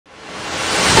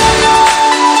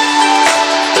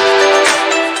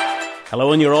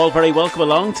Hello, and you're all very welcome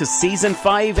along to Season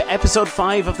 5, Episode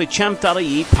 5 of the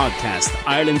Champ.ie podcast,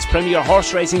 Ireland's premier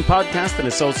horse racing podcast in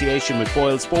association with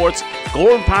Boylesports,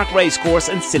 Gowran Park Racecourse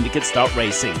and Syndicates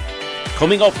Racing.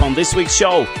 Coming up on this week's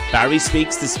show, Barry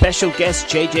speaks to special guest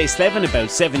J.J Slevin about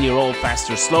 7-year-old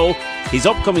Fastorslow, his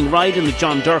upcoming ride in the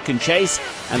John Durkan Chase,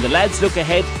 and the lads look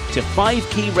ahead to 5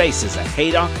 key races at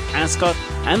Haydock, Ascot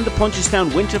and the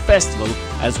Punchestown Winter Festival,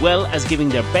 as well as giving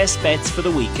their best bets for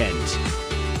the weekend.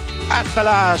 At the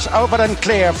last, over and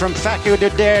clear from Facu to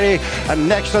Dairy, and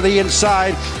next to the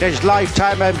inside is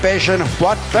Lifetime Ambition.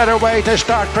 What better way to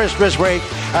start Christmas week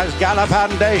as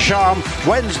Galopin des Champs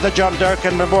wins the John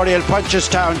Durkan Memorial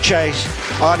Punchestown Chase.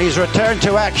 On his return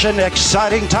to action,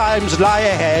 exciting times lie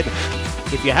ahead.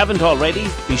 If you haven't already,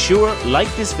 be sure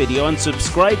like this video and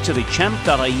subscribe to the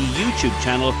Champ.ie YouTube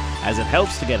channel, as it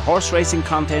helps to get horse racing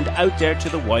content out there to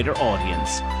the wider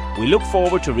audience. We look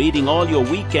forward to reading all your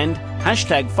weekend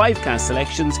 #5cast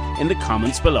selections in the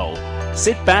comments below.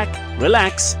 Sit back,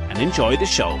 relax and enjoy the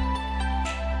show.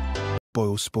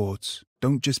 Boylesports.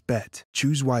 Don't just bet,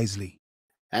 choose wisely.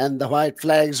 And the white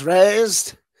flag's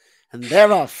raised, and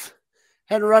they're off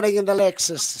and running in the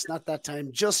Lexus. It's not that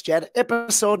time just yet.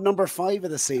 Episode number 5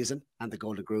 of the season, and the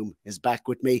Golden Groome is back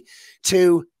with me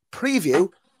to preview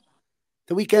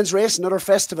the weekend's race, another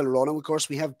festival run. And of course,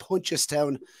 we have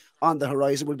Punchestown on the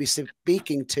horizon. We'll be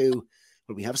speaking to,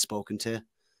 well, we have spoken to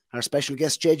our special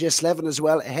guest J.J Slevin as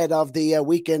well ahead of the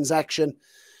weekend's action.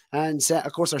 And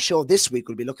of course, our show this week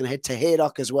will be looking ahead to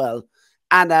Haydock as well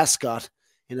and Ascot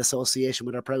in association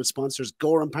with our proud sponsors,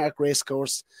 Gowran Park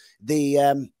Racecourse,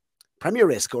 the premier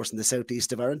racecourse in the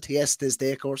southeast of Ireland, Thyestes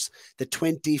Day course, the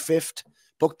 25th,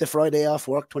 booked the Friday off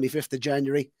work, 25th of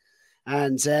January.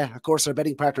 And of course, our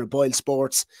betting partner,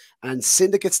 Boylesports and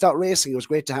Syndicates Racing. It was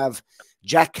great to have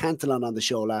Jack Cantillon on the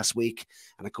show last week.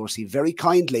 And of course, he very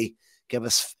kindly gave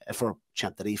us, for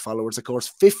Champ.ie followers, of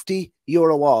course, €50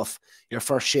 off your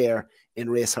first share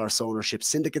in racehorse ownership.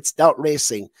 Syndicates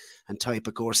Racing, and type,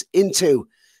 of course, into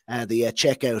the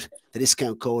checkout, the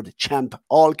discount code CHAMP,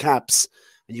 all caps.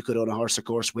 And you could own a horse, of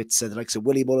course, with the likes of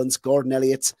Willie Mullins, Gordon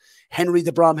Elliott, Henry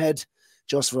the Bromhead,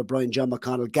 Joseph O'Brien, John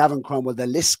McConnell, Gavin Cromwell. The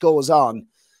list goes on. And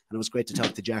it was great to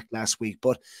talk to Jack last week.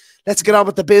 But let's get on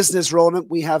with the business, Ronan.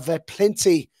 We have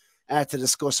plenty to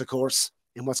discuss, of course,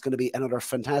 in what's going to be another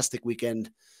fantastic weekend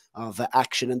of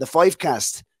action. And the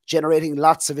 5cast generating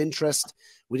lots of interest.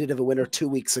 We did have a winner 2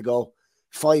 weeks ago.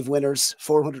 5 winners,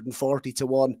 440 to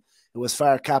 1. It was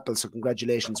Far Capel, so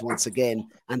congratulations once again.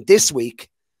 And this week,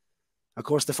 of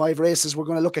course, the 5 races, we're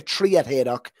going to look at 3 at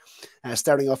Haydock,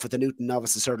 starting off with the Newton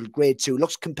Novices Hurdle Grade 2.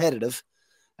 Looks competitive.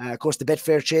 Of course, the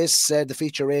Betfair Chase, the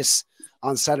feature race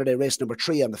on Saturday, race number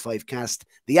 3 on the 5cast.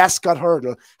 The Ascot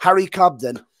Hurdle, Harry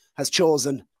Cobden has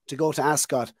chosen to go to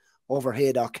Ascot over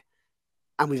Haydock.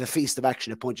 And we have a feast of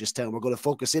action at Punchestown. We're going to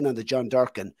focus in on the John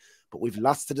Durkan, but we've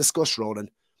lots to discuss, Ronan,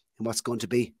 in what's going to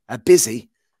be a busy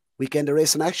weekend of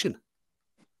racing action.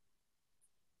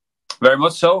 Very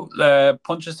much so.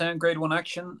 Punchestown, Grade 1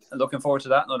 action. Looking forward to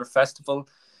that. Another festival.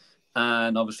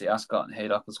 And obviously Ascot and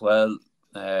Haydock as well.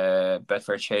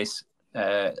 Betfair Chase.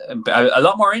 A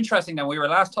lot more interesting than we were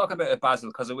last talking about at Basel,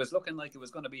 because it was looking like it was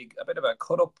going to be a bit of a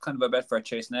cut-up kind of a Betfair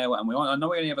Chase now. And I know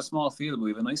we only have a small field, but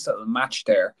we have a nice little match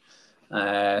there.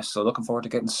 So looking forward to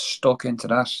getting stuck into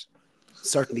that.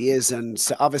 Certainly is. And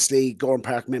so obviously Gowran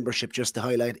Park membership, just to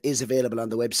highlight, is available on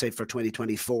the website for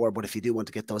 2024. But if you do want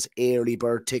to get those early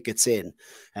bird tickets in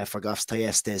for Goffs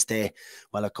Thyestes Day,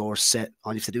 well, of course,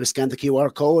 all you have to do is scan the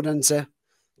QR code and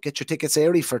get your tickets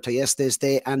early for Thyestes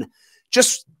Day. And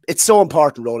just, it's so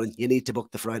important, Roland, you need to book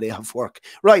the Friday off work.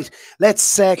 Right,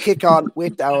 let's kick on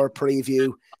with our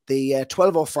preview. The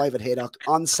 12:05 at Haydock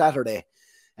on Saturday.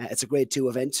 It's a Grade 2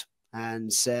 event,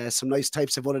 and some nice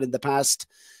types have won it in the past.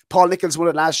 Paul Nichols won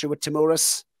it last year with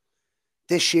Timurus.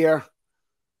 This year,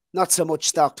 not so much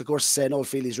stocked. Of course, Noel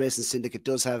Feely's Racing Syndicate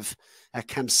does have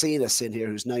Camsinas in here,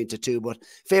 who's 9-2, but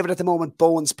favourite at the moment,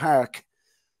 Bowen's Park.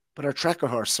 But our tracker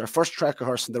horse, our first tracker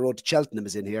horse on the road to Cheltenham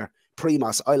is in here.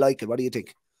 Primos, I like it. What do you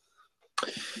think?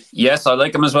 Yes, I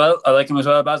like him as well.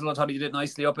 Basil, I thought he did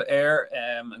nicely up at Ayr.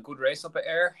 A good race up at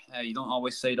Ayr. You don't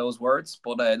always say those words,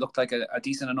 but it looked like a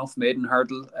decent enough maiden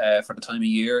hurdle for the time of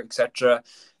year, etc.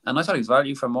 And I thought he was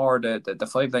value for more. The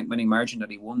 5-length winning margin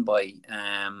that he won by.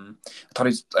 I thought he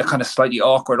was kind of slightly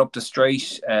awkward up the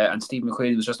straight, and Steve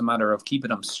McQueen was just a matter of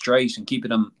keeping him straight and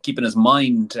keeping his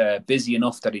mind busy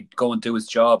enough that he'd go and do his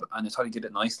job. And I thought he did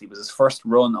it nicely. It was his first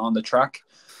run on the track.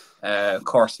 Of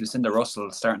course, Lucinda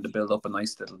Russell starting to build up a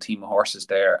nice little team of horses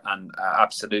there, and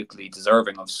absolutely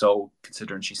deserving of so,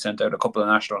 considering she sent out a couple of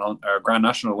national or Grand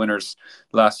National winners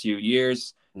the last few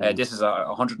years. This is a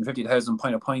 150,000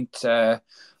 point a point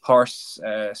horse,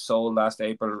 sold last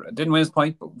April. Didn't win his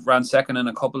point, but ran second in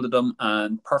a couple of them,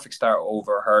 and perfect start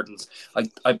over hurdles.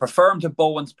 I prefer him to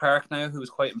Bowen's Park now, who was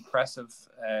quite impressive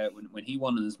when he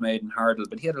won in his maiden hurdle,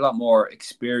 but he had a lot more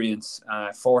experience.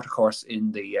 Fourth, of course,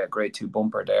 in the Grade 2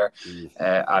 bumper there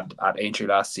at Aintree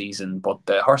last season. But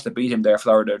the horse that beat him there,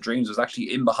 Florida Dreams, was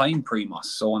actually in behind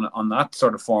Primus. So on that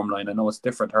sort of form line, I know it's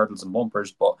different hurdles and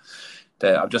bumpers, but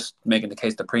I'm just making the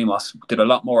case that Primus did a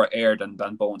lot more air than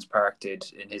Bowen's Park did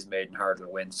in his maiden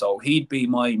hurdle win. So he'd be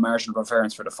my marginal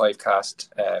preference for the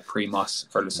 5-cast Primus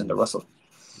for Lucinda Russell.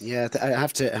 Yeah, I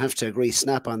have to agree.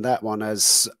 Snap on that one,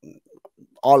 as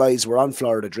all eyes were on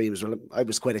Florida Dreams. Well, I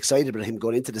was quite excited about him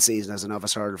going into the season as a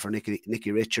novice hurdler for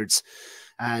Nicky Richards.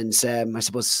 And I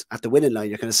suppose at the winning line,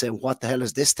 you're kind of saying, what the hell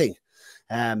is this thing?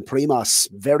 Primus,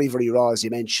 very, very raw, as you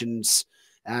mentioned.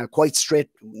 Quite straight,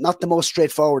 not the most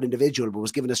straightforward individual, but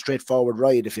was given a straightforward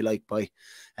ride, if you like, by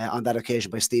on that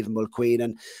occasion by Stephen Mulqueen.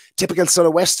 And typical sort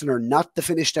of Westerner, not the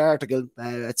finished article.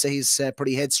 I'd say he's a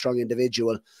pretty headstrong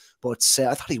individual, but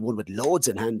I thought he won with loads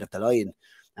in hand at the line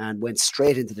and went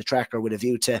straight into the tracker with a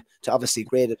view to obviously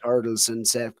graded hurdles. And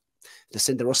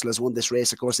Lucinda Russell has won this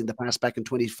race, of course, in the past back in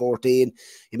 2014.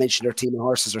 You mentioned her team of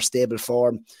horses are stable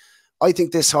form. I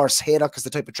think this horse, Haydock, is the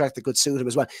type of track that could suit him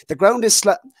as well. The ground is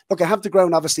look, I have the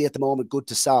ground obviously at the moment good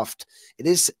to soft. It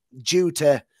is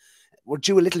we're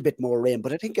due a little bit more rain,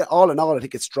 but I think all in all, I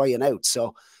think it's drying out.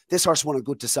 So this horse won a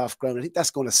good to soft ground. I think that's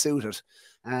going to suit it.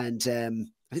 And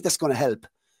I think that's going to help.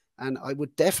 And I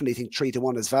would definitely think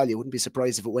 3-1 is value. Wouldn't be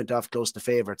surprised if it went off close to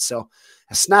favourites. So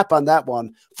a snap on that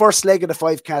one. First leg of the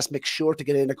 5-cast, make sure to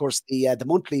get in, of course, the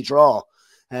monthly draw,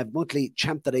 monthly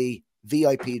Champ.ie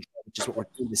VIP draw, which is what we're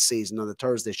doing this season on the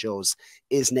Thursday shows,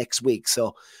 is next week.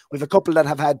 So we have a couple that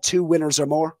have had 2 winners or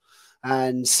more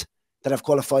and that have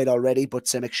qualified already,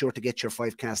 but make sure to get your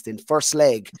 5-cast in. First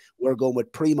leg, we're going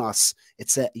with Primus.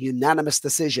 It's a unanimous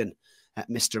decision at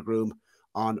Mr. Groome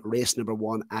on race number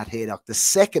 1 at Haydock. The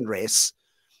second race,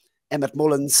 Emmett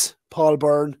Mullins, Paul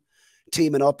Byrne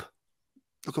teaming up,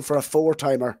 looking for a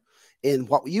 4-timer in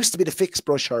what used to be the fixed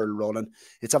brush hurdle, Ronan.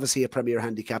 It's obviously a premier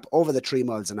handicap over the 3.5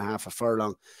 miles a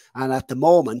furlong. And at the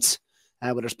moment,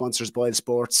 with our sponsors,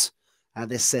 Boylesports,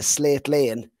 this Slate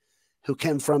Lane, who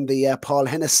came from the Paul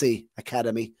Hennessy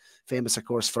Academy, famous, of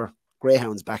course, for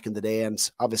greyhounds back in the day. And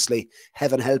obviously,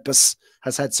 heaven help us,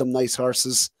 has had some nice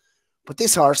horses. But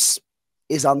this horse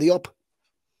is on the up.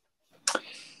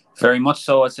 Very much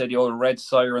so. I'd say the old red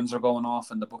sirens are going off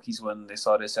in the bookies when they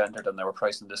saw this entered, and they were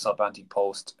pricing this up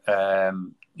AntePost.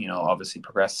 Obviously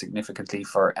progressed significantly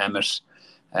for Emmett.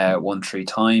 Won 3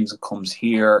 times. It comes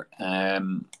here.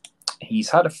 He's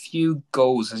had a few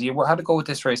goes. As you had to go with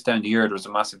this race down the year, there was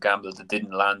a massive gamble that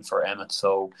didn't land for Emmett.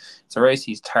 So it's a race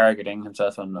he's targeting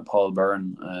himself and Paul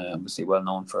Byrne, obviously well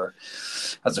known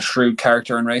as a shrewd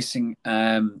character in racing.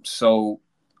 So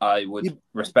I would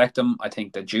respect him. I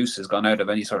think the juice has gone out of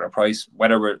any sort of price,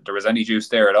 whether there was any juice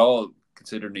there at all,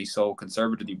 considering he's so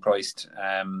conservatively priced.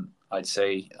 I'd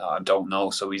say I don't know.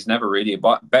 So he's never really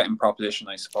a betting proposition,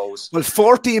 I suppose. Well,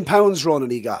 £14, Ronan,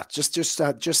 he got just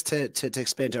to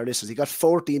explain to our listeners, he got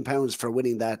 £14 for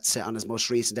winning that on his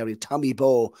most recent outing. Tommy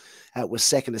Bowe was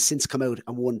second, has since come out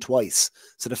and won twice.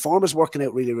 So the form is working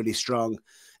out really, really strong.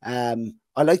 I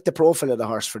like the profile of the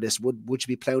horse for this. Would you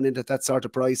be ploughing into that sort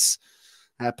of price?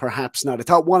 Perhaps not. I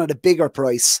thought one at a bigger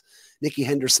price, Nicky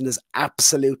Henderson is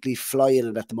absolutely flying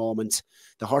it at the moment.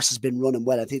 The horse has been running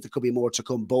well. I think there could be more to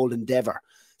come. Bold Endeavour,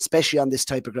 especially on this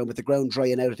type of ground, with the ground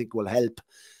drying out, I think will help.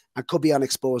 And could be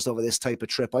unexposed over this type of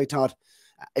trip. I thought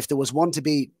if there was one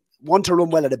to run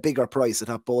well at a bigger price, I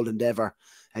thought Bold Endeavour.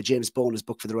 James Bone is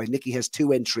booked for the right. Nicky has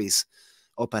 2 entries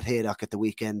up at Haydock at the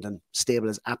weekend, and stable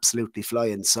is absolutely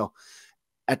flying. So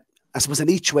I suppose an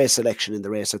each way selection in the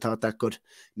race, I thought that could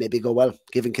maybe go well,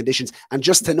 given conditions. And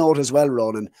just to note as well,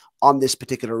 Ronan, on this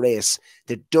particular race,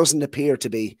 there doesn't appear to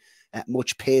be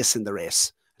much pace in the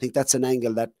race. I think that's an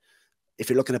angle that, if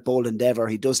you're looking at Bold Endeavour,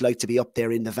 he does like to be up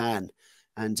there in the van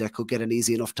and could get an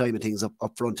easy enough time and things up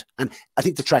front. And I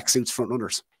think the track suits front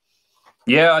runners.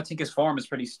 Yeah, I think his form is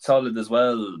pretty solid as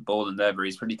well, Bold Endeavour.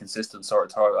 He's pretty consistent sort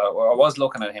of target. I was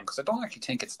looking at him because I don't actually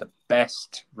think it's the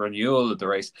best renewal of the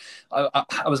race. I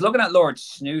was looking at Lord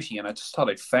Snooty, and I just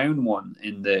thought I'd found one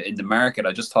in the market.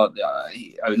 I just thought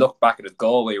I looked back at his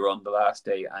Galway run the last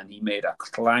day, and he made a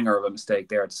clanger of a mistake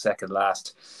there at the second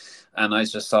last. And I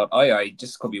just thought,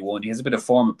 this could be one. He has a bit of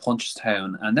form at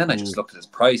Punchestown. And then I just looked at his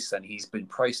price, and he's been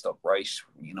priced up right,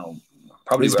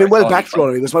 probably. He's been well backed,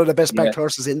 Ronan. He was one of the best backed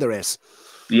horses in the race.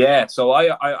 Yeah, so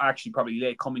I actually probably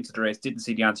late coming to the race, didn't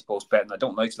see the AntePost betting. I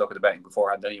don't like to look at the betting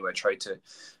beforehand anyway. I try to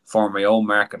form my own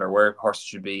market or where horses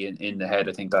should be in the head.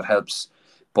 I think that helps.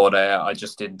 But I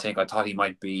just didn't think. I thought he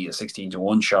might be a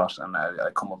 16-1 shot, and I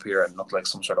come up here and look like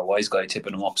some sort of wise guy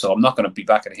tipping him up. So I'm not going to be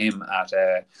backing him at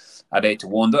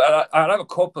 8-1. I'll have a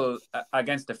couple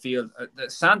against the field. The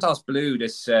Santos Blue,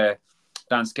 this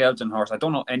Dan Skelton horse. I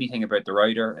don't know anything about the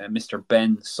rider, Mr.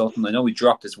 Ben Sutton. I know he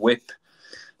dropped his whip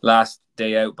last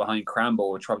day out behind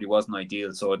Crambo, which probably wasn't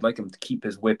ideal. So I'd like him to keep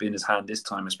his whip in his hand this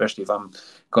time, especially if I'm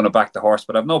going to back the horse.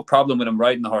 But I've no problem with him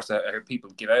riding the horse. I hear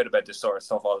people give out about this sort of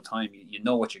stuff all the time. You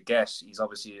know what you get. He's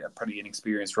obviously a pretty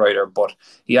inexperienced rider, but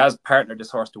he has partnered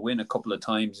this horse to win a couple of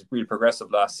times. Really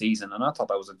progressive last season, and I thought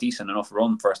that was a decent enough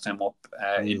run first time up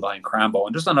in behind Crambo.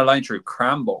 And just on the line through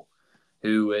Crambo,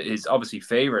 who is obviously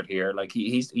favoured here. Like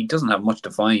he doesn't have much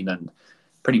to find, and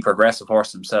pretty progressive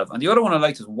horse himself. And the other one I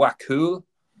liked is Wakul.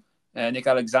 Nick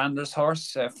Alexander's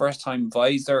horse, first time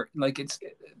visor. Like it's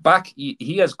back.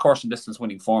 He has course and distance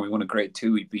winning form. He won a grade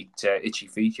 2. He beat Itchy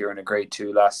Feet here in a grade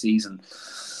 2 last season.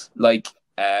 Like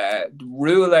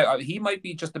rule out, he might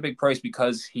be just a big price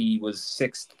because he was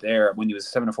 6th there when he was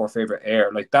 7-4 favourite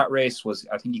Air. Like that race was,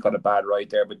 I think he got a bad ride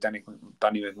there, but Danny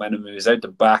McMenamin was out the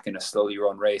back in a slowly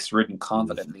run race, ridden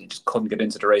confidently, and just couldn't get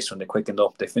into the race when they quickened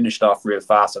up. They finished off real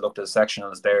fast. I looked at the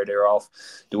sectionals there. They were off.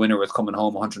 The winner was coming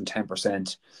home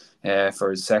 110%. For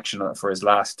his sectional, for his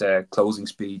last closing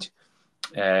speed,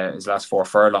 his last 4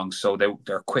 furlongs. So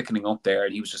they're quickening up there,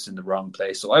 and he was just in the wrong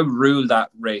place. So I would rule that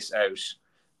race out,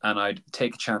 and I'd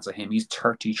take a chance of him. He's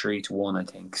 33-1, I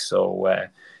think. So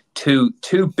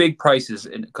two big prices,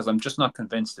 because I'm just not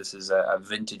convinced this is a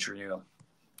vintage renewal.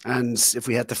 And if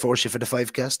we had to force you for the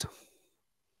 5 cast?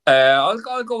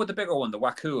 I'll go with the bigger one, the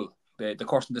Wakul. The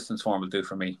course and distance form will do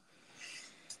for me.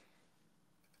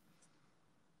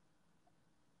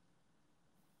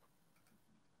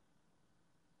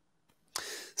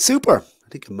 Super. I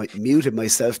think I might muted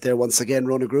myself there once again,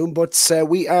 Ronan Groome, but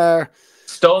we are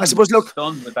stunned. I suppose, look,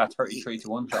 stunned with that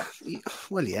 33-1 shot.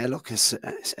 Well, yeah, look, I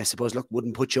suppose, look,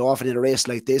 wouldn't put you off in a race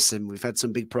like this, and we've had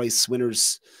some big price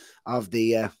winners of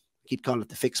the keep calling it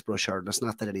the fixed brush hurdle. That's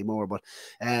not that anymore, but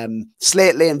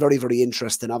Slate Lane, very, very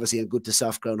interesting. Obviously, a good to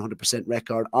soft ground, 100%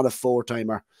 record on a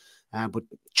 4-timer. But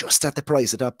just at the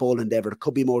price of that Bold Endeavour, there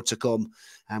could be more to come.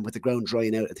 And with the ground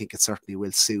drying out, I think it certainly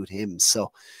will suit him.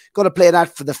 So, going to play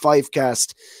that for the 5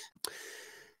 cast.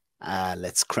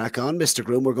 Let's crack on, Mr.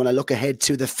 Groome. We're going to look ahead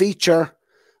to the feature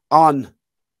on,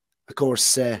 of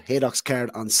course, Haydock's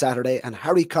card on Saturday. And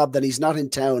Harry Cobden, he's not in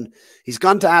town. He's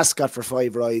gone to Ascot for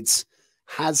 5 rides.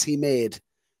 Has he made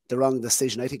the wrong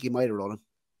decision? I think he might have, Roland.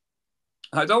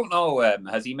 I don't know.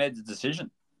 Has he made the decision?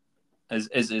 Is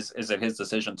it his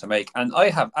decision to make? And I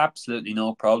have absolutely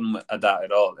no problem with that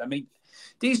at all. I mean,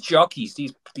 these jockeys,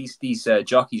 these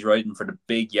jockeys riding for the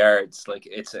big yards, like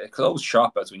it's a closed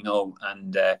shop, as we know,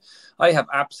 and I have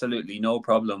absolutely no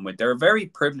problem with. They're a very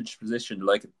privileged position,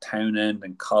 like at Townend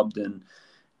and Cobden,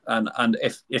 and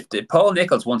if Paul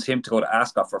Nicholls wants him to go to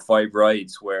Ascot for 5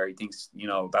 rides, where he thinks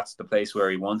that's the place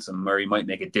where he wants him, where he might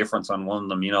make a difference on one of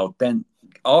them, then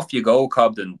off you go,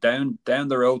 Cobden, down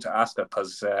the road to Ascot,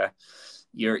 because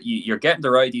you're getting to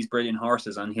ride these brilliant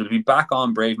horses, and he'll be back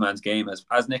on Brave Man's Game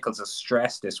as Nicholls has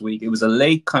stressed this week. It was a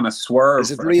late kind of swerve.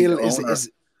 Is it real? Is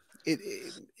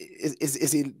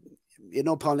he?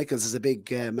 Paul Nicholls is a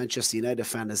big Manchester United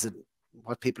fan. Is it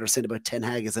what people are saying about Ten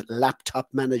Hag? Is it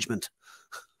laptop management?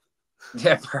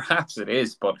 Yeah, perhaps it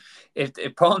is. But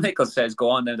if Paul Nicholls says go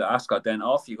on down to Ascot, then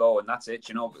off you go, and that's it.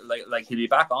 Like he'll be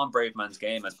back on Brave Man's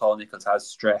Game, as Paul Nicholls has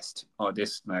stressed.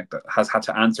 Has had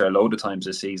to answer a load of times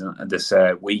this season and this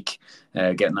week,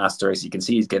 getting asked the race. You can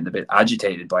see he's getting a bit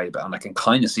agitated by it, and I can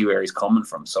kind of see where he's coming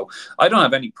from. So I don't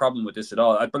have any problem with this at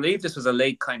all. I believe this was a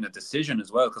late kind of decision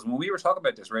as well, because when we were talking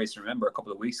about this race, remember a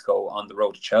couple of weeks ago on the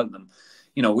road to Cheltenham,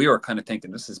 we were kind of thinking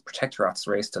this is Protectorate's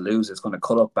race to lose. It's going to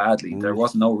cut up badly. There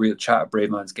was no real chat of Brave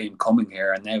Man's Game coming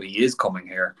here, and now he is coming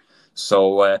here.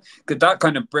 So that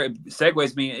kind of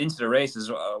segues me into the races.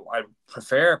 I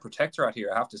prefer Protectorate here,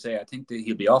 I have to say. I think that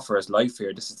he'll be off for his life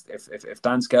here. This is if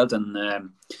Dan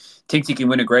Skelton thinks he can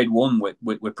win a grade 1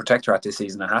 with Protectorate this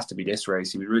season, it has to be this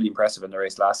race. He was really impressive in the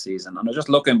race last season. And I'm just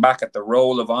looking back at the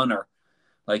Roll of Honour.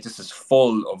 Like, this is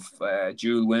full of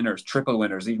dual winners, triple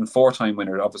winners, even 4-time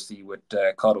winners, obviously, with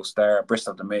Cotto Star,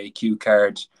 Bristol de May, Q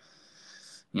Card.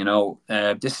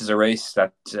 This is a race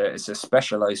that is a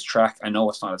specialised track. I know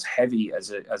it's not as heavy as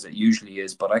it usually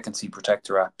is, but I can see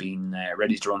Protectorate being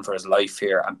ready to run for his life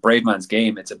here. And Brave Man's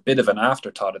Game, it's a bit of an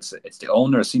afterthought. It's the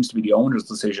owner. It seems to be the owner's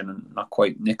decision, and not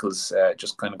quite Nicholls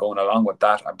just kind of going along with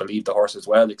that. I believe the horse as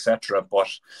well, etc. But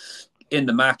in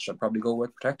the match, I'd probably go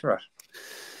with Protectorate.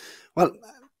 Well,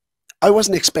 I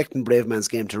wasn't expecting Braveman's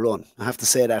Game to run. I have to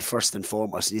say that first and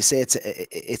foremost. You say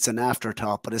it's an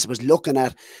afterthought, but as I was looking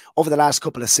at over the last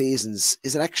couple of seasons,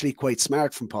 is it actually quite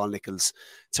smart from Paul Nicholls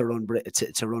to run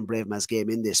Braveman's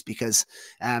Game in this? Because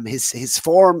his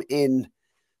form in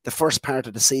the first part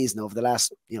of the season over the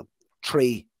last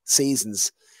 3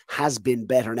 seasons has been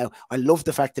better. Now, I love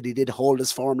the fact that he did hold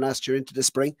his form last year into the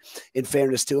spring. In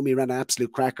fairness to him, he ran an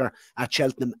absolute cracker at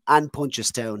Cheltenham and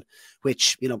Punchestown,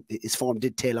 which, his form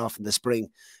did tail off in the spring,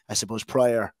 I suppose,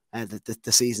 prior,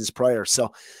 the seasons prior.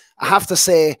 So I have to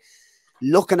say,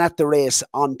 looking at the race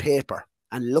on paper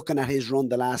and looking at his run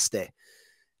the last day,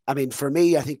 I mean, for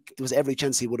me, I think there was every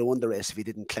chance he would have won the race if he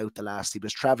didn't clout the last. He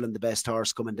was travelling the best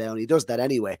horse coming down. He does that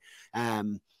anyway.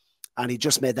 And he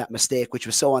just made that mistake, which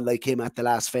was so unlike him at the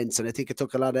last fence. And I think it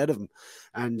took a lot out of him.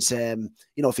 And,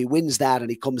 if he wins that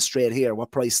and he comes straight here, what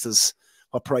price is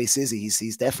he?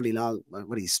 He's definitely long. Well,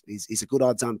 he's a good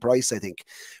odds on price, I think.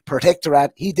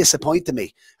 Protectorate, he disappointed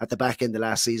me at the back end of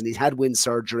last season. He had wind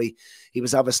surgery. He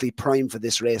was obviously primed for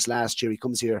this race last year. He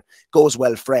comes here, goes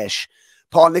well fresh.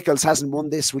 Paul Nicholls hasn't won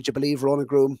this, would you believe, Ronan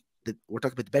Groome? We're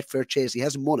talking about the Betfair Chase. He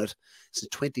hasn't won it since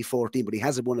 2014, but he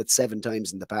hasn't won it 7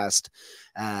 times in the past.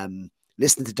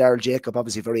 Listening to Daryl Jacob,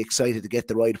 obviously very excited to get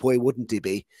the ride. Why wouldn't he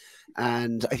be?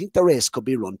 And I think the race could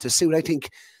be run to suit. I think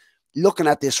looking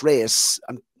at this race,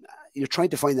 you're trying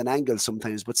to find an angle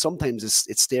sometimes, but sometimes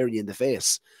it's staring you in the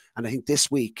face. And I think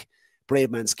this week,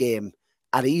 Braveman's Game,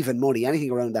 at even money, anything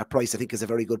around that price, I think is a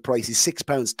very good price. He's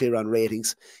 £6 clear on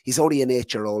ratings. He's only an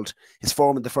 8-year-old. His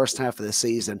form in the first half of the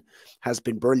season has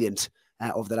been brilliant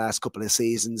over the last couple of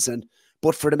seasons.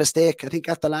 But for the mistake, I think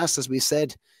at the last, as we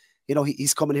said,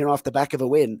 he's coming here off the back of a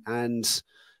win, and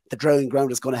the drowning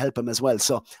ground is going to help him as well.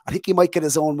 So I think he might get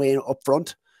his own way up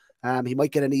front. He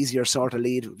might get an easier sort of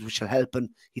lead, which will help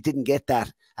him. He didn't get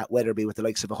that at Wetherby with the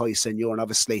likes of a High Senior, and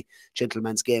obviously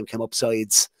Gentleman's Game came up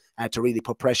sides to really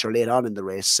put pressure late on in the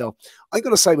race. So I'm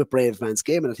going to side with Braveman's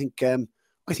Game, and I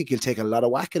think he'll take a lot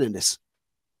of whacking in this.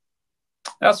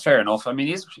 That's fair enough. I mean,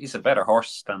 he's a better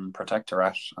horse than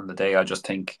Protectorate on the day. I just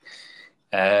think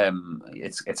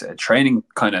it's a training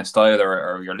kind of style,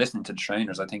 or you're listening to the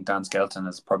trainers. I think Dan Skelton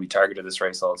has probably targeted this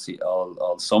race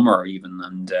all summer even,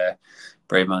 and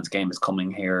Braveman's Game is coming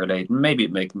here late. Maybe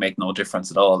it make no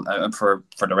difference at all. And for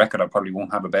the record, I probably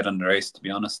won't have a bet on the race, to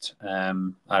be honest.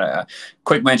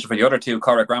 Quick mention for the other two,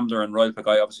 Corrick Rambler and Royal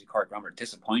Pagaille. Obviously, Corrick Rambler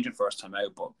disappointed first time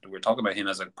out, but we were talking about him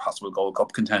as a possible Gold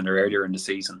Cup contender earlier in the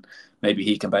season. Maybe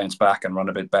he can bounce back and run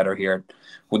a bit better here.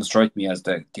 Wouldn't strike me as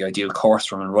the ideal course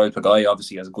from him. Royal Pagaille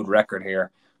obviously has a good record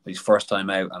here. He's first time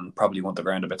out and probably want the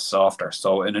ground a bit softer.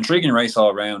 So an intriguing race all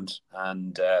around,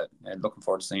 and looking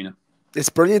forward to seeing it. It's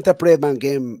brilliant that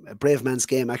Braveman's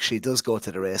Game actually does go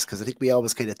to the race, because I think we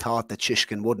always kind of thought that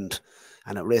Shishkin wouldn't,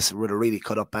 and that race would have really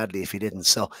cut up badly if he didn't.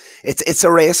 So it's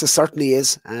a race, it certainly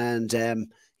is, and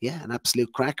an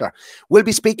absolute cracker. We'll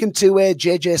be speaking to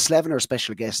J.J. Slevin, our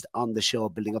special guest on the show,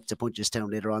 building up to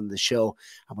Punchestown later on in the show,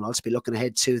 and we'll also be looking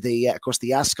ahead to the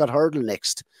Ascot Hurdle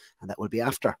next, and that will be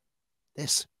after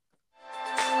this.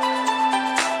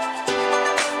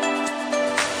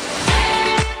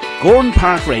 Gowran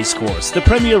Park Racecourse, the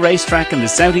premier racetrack in the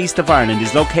southeast of Ireland,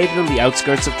 is located on the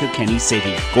outskirts of Kilkenny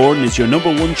City. Gowran is your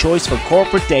 #1 choice for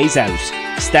corporate days out,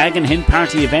 stag and hen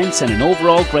party events, and an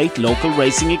overall great local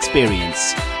racing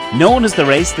experience. Known as the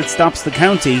race that stops the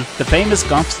county, the famous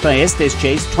Goffs Thyestes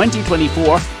Chase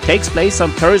 2024 takes place on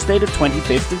Thursday the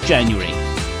 25th of January.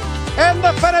 In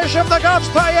the finish of the Goffs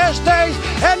Thyestes,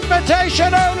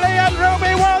 invitation only, and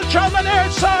Ruby Walsh on the near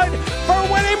side for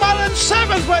Willie Mullins'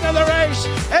 7th win of the race.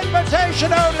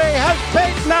 Invitation only has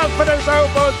beaten Alpha's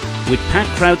Opus. With packed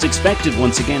crowds expected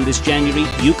once again this January,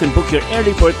 you can book your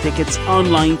early bird tickets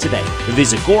online today.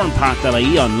 Visit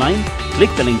GowranPark.ie online, click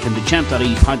the link in the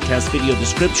Champ.ie podcast video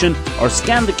description, or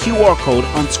scan the QR code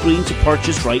on screen to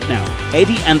purchase right now.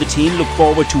 Eddie and the team look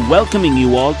forward to welcoming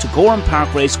you all to Gowran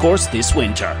Park Racecourse this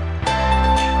winter.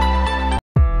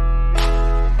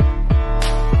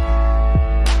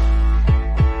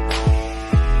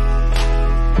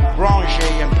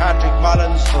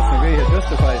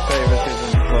 Justified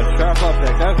favouritism, but sharp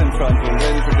object out in front, we're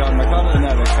ready for John McConnell and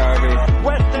Evan Carby.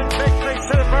 Western victory,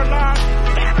 Silver Long,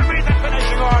 never meet the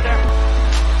finishing order.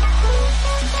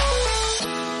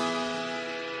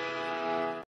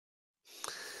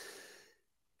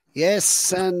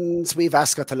 Yes, and we've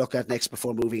Ascot to look at next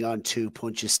before moving on to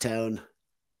Punchestown.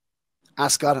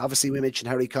 Ascot, obviously we mentioned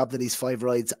Harry Cobden, he's 5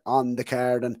 rides on the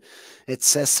card, and it's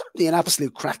certainly an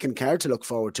absolute cracking card to look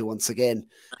forward to once again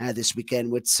this weekend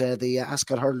with the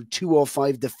Ascot Hurdle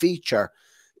 205, the feature.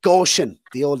 Goshen,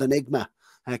 the old enigma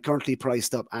currently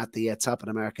priced up at the top of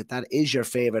the market. That is your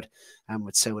favourite, and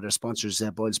with our sponsors,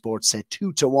 Boylesports,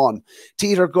 2-1.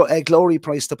 Theatre Glory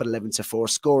priced up at 11-4.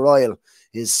 Score Royal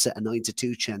is a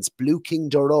 9-2 chance. Blue King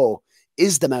Doro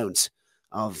is the mount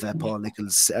of Paul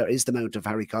Nicholls, is the mount of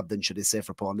Harry Cobden, should I say,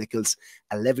 for Paul Nicholls,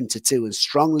 11-2. And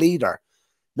Strong Leader,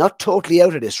 not totally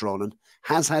out of this, Ronan,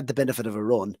 has had the benefit of a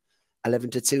run,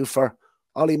 11-2 for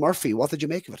Ollie Murphy. What did you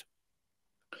make of it?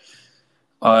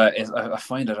 I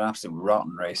find it an absolute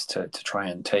rotten race to try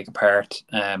and take apart.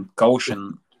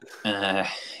 Goshen,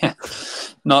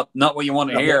 not what you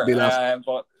want to hear,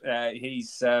 but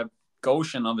he's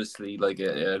Goshen, obviously, like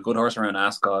a good horse around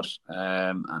Ascot,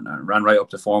 and ran right up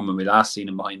to form when we last seen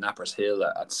him behind Nappers Hill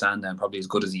at Sandown, probably as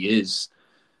good as he is,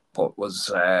 but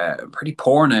was pretty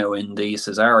poor now in the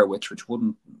Cesaro, which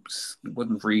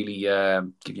wouldn't really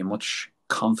give you much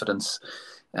confidence.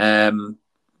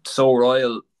 So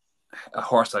Royal, a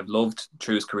horse I've loved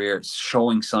through his career,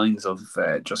 showing signs of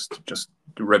just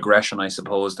regression, I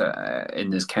suppose, in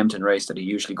this Kempton race that he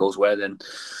usually goes well in.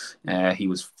 He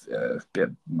was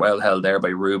well held there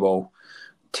by Rubo.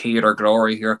 Theatre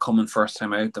Glory here, coming first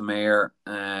time out, the mare.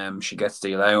 She gets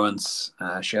the allowance.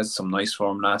 She has some nice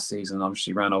form last season.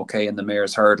 Obviously ran okay in the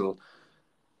mare's hurdle.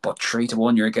 But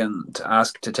 3-1, you're getting to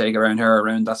ask to take around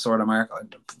that sort of mark.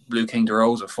 Blue King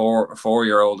DeRose, a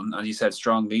four-year-old, and he said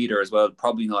Strong Leader as well.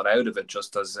 Probably not out of it,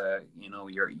 just as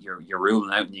you're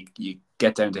ruling out, and you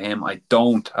get down to him. I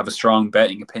don't have a strong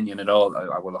betting opinion at all.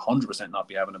 I will 100% not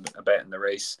be having a bet in the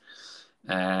race.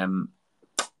 Going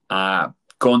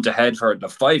to head for the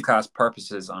 5-cast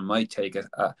purposes, I might take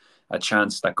a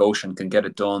chance that Goshen can get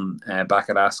it done back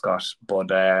at Ascot, but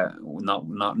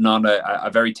not a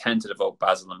very tentative vote,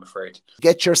 Basil, I'm afraid.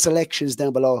 Get your selections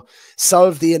down below.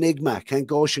 Solve the enigma. Can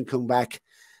Goshen come back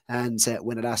and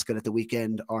win at Ascot at the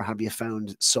weekend, or have you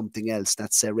found something else?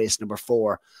 That's race number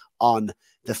 4 on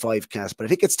the 5-cast. But I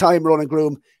think it's time, Ronan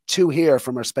Groome, to hear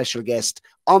from our special guest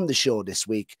on the show this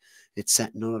week. It's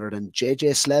none other than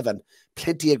JJ Slevin.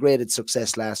 Plenty of graded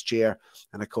success last year,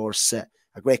 and of course a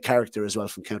great character as well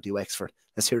from County Wexford.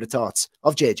 Let's hear the thoughts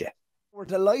of JJ. We're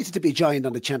delighted to be joined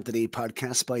on the Champ.ie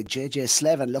podcast by JJ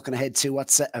Slevin, looking ahead to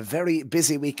what's a very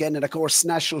busy weekend and, of course,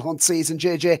 National Hunt season.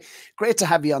 JJ, great to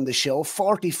have you on the show.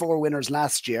 44 winners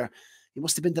last year. You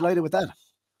must have been delighted with that.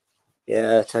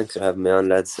 Yeah, thanks for having me on,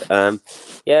 lads.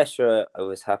 Yeah, sure, I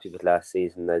was happy with last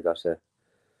season. I got a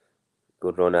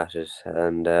good run at it,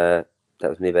 and that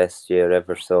was my best year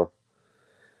ever, so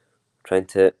trying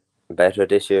to better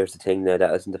this year is the thing now.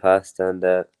 That was in the past, and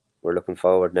we're looking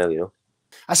forward now,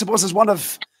 I suppose as one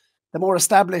of the more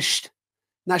established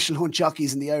National Hunt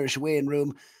jockeys in the Irish weighing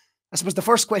room, I suppose the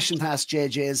first question to ask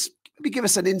JJ is, maybe give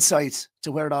us an insight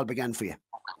to where it all began for you.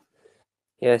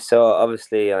 Yeah, so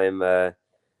obviously I'm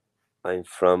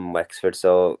from Wexford,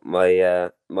 so my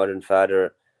mother and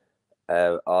father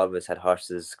always had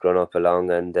horses growing up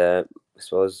along, and I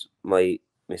suppose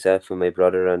myself and my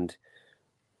brother and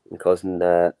my cousin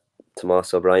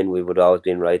Tomas O'Brien, we would always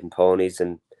been riding ponies,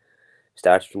 and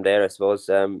started from there, I suppose.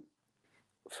 From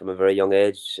a very young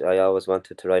age, I always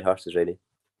wanted to ride horses, really.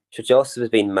 So Joseph has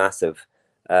been massive.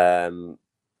 Look,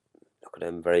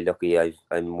 I'm very lucky.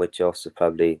 I'm with Joseph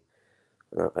probably,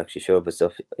 I'm not actually sure, but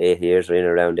stuff 8 years or in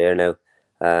around there now.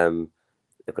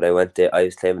 Look, I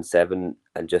was claiming 7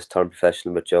 and just turned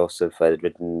professional with Joseph. I had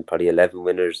ridden probably 11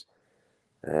 winners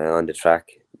on the track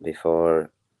before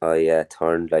I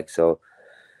turned. So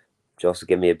Joseph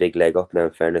gave me a big leg up now,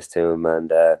 in fairness to him,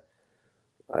 and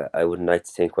I wouldn't like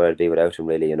to think where I'd be without him,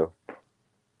 really,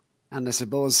 And I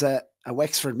suppose a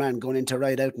Wexford man going into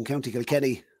ride out in County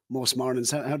Kilkenny most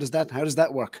mornings, how does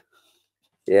that work?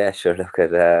 Yeah, sure. Look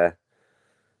at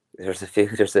there's a few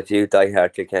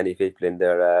diehard Kilkenny people in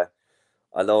there.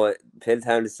 Although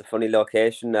Pilltown is a funny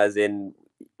location, as in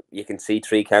you can see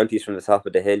 3 counties from the top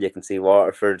of the hill. You can see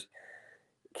Waterford,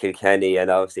 Kilkenny, and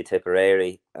obviously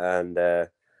Tipperary. And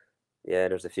yeah,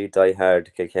 there's a few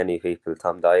diehard Kilkenny people.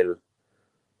 Tom Doyle,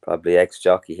 probably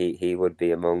ex-jockey, he would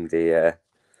be among the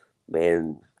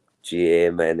main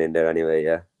GA men in there anyway,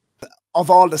 yeah. Of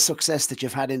all the success that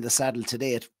you've had in the saddle to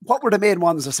date, what were the main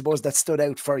ones, I suppose, that stood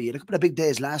out for you? A couple of big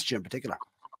days last year in particular.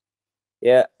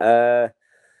 Yeah,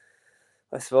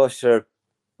 I suppose you're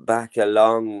back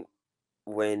along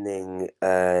winning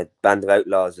Band of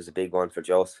Outlaws was a big one for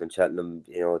Joseph and Cheltenham.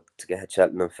 To get a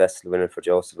Cheltenham Festival winner for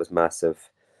Joseph was massive.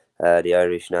 The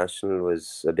Irish National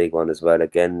was a big one as well.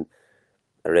 Again,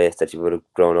 a race that you would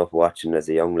have grown up watching as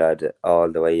a young lad all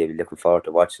the way. You'd be looking forward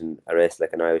to watching a race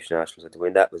like an Irish National. So to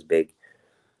win that was big.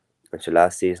 And so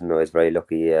last season I was very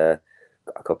lucky. Got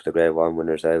a couple of Grade 1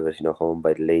 winners out of it, Home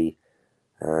by the Lee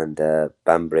and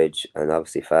Banbridge, and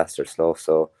obviously Fastorslow.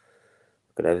 So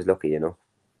but I was lucky, you know.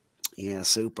 Yeah,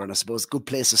 super. And I suppose good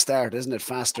place to start, isn't it?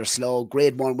 Fastorslow,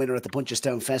 Grade 1 winner at the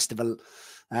Punchestown Festival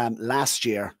last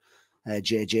year,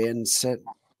 JJ. And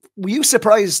were you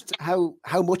surprised how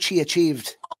much he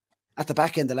achieved at the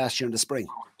back end of last year in the spring?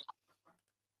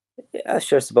 Yeah,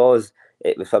 sure. Suppose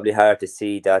it was probably hard to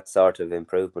see that sort of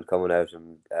improvement coming out,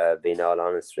 and being all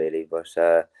honest, really. But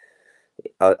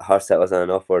horse that was on an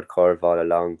upward curve all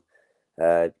along.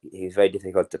 He was very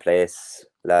difficult to place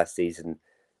last season.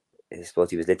 I suppose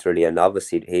he was literally a novice.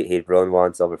 He'd run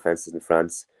once over fences in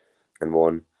France and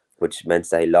won, which meant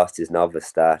that he lost his novice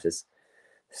status.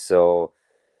 So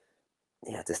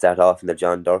he had to start off in the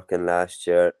John Durkan last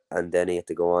year, and then he had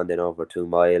to go on then over 2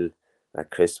 Mile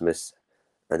at Christmas,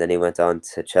 and then he went on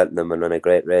to Cheltenham and ran a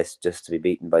great race just to be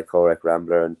beaten by Corach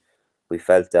Rambler. And we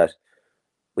felt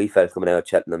coming out of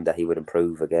Cheltenham that he would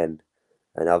improve again,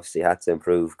 and obviously had to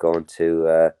improve going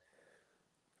to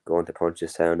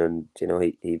Punchestown, and you know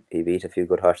he beat a few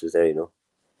good horses there, you know.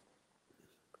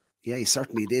 Yeah, he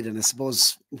certainly did. And I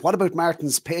suppose, what about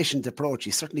Martin's patient approach?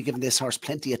 He's certainly given this horse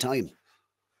plenty of time.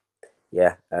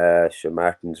 Yeah, sure.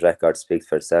 Martin's record speaks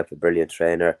for itself. A brilliant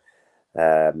trainer.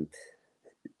 You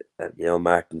know,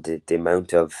 Martin, the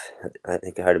amount of, I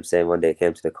think I heard him saying one day he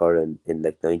came to the Curragh in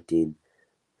like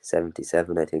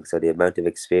 1977, I think. So the amount of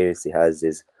experience he has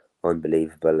is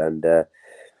unbelievable. And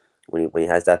when he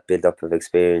has that build up of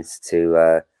experience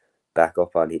to back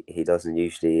up on, he doesn't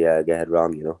usually get it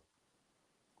wrong, you know.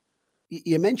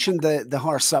 You mentioned the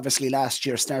horse obviously last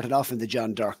year started off in the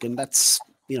John Durkan. That's,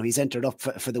 you know, he's entered up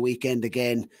for the weekend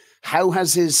again. How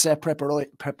has his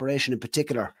preparation in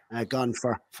particular gone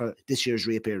for this year's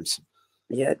reappearance?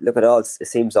 Yeah, look at all. It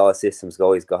seems all systems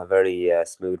go. He's got a very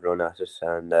smooth run at it,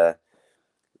 and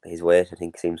his weight, I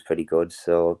think, seems pretty good.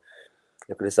 So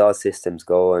look at this, all systems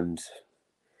go, and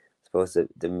I suppose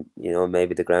the you know,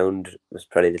 maybe the ground was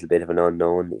probably a little bit of an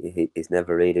unknown. He's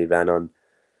never really ran on,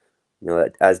 you know,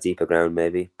 as deep a ground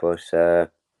maybe, but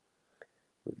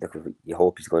look, you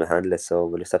hope he's going to handle it. So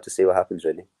we'll just have to see what happens,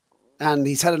 really. And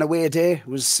he's had an away day. It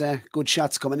was good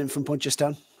shots coming in from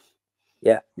Punchestown.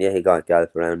 Yeah, he got a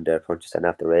gallop around Punchestown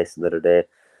after race the other day. It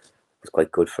was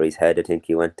quite good for his head. I think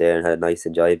he went there and had a nice,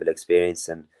 enjoyable experience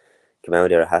and came out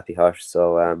there a happy horse.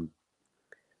 So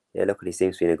yeah, look, he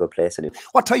seems to be in a good place anyway.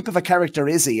 What type of a character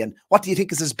is he, and what do you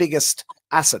think is his biggest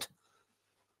asset?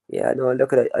 Yeah, no,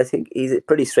 look at it. I think he's a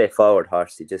pretty straightforward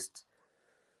horse. He just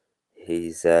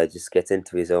gets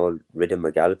into his own rhythm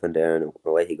of galloping there, and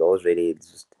away he goes. Really,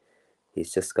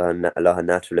 he's just got a lot of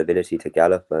natural ability to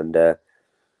gallop, and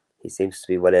he seems to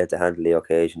be well able to handle the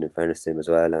occasion, in fairness to him as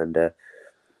well. And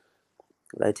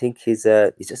I think he's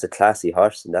just a classy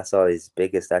horse, and that's all his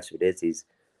biggest attribute is.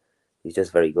 He's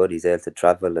just very good. He's able to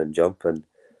travel and jump, and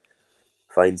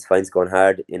finds going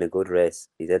hard in a good race.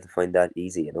 He's able to find that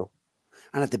easy, you know.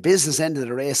 And at the business end of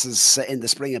the races in the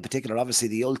spring in particular, obviously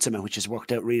the Ultima, which has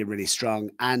worked out really, really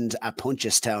strong, and at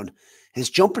Punchestown,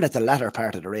 his jumping at the latter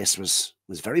part of the race was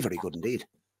very, very good indeed.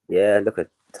 Yeah, look at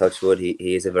Touchwood.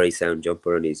 He is a very sound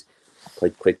jumper, and he's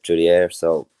quite quick through the air.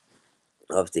 So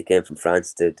obviously he came from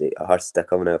France. The horses that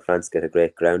coming out of France get a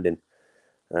great grounding.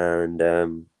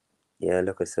 And yeah,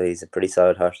 look, so he's a pretty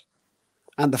solid horse.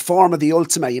 And the form of the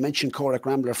Ultima, you mentioned Corach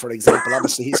Rambler, for example.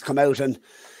 Obviously he's come out and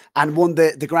won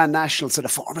the Grand National, so the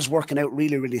form is working out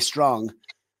really, really strong.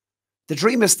 The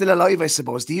dream is still alive, I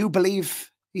suppose. Do you believe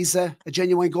he's a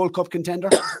genuine Gold Cup contender?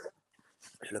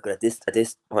 Look, at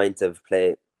this point of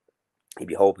play, he'd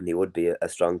be hoping he would be a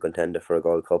strong contender for a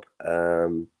Gold Cup.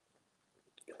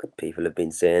 People have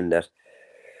been saying that,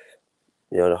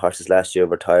 you know, the horses last year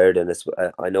were tired, and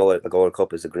I know a Gold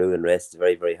Cup is a grueling race. It's a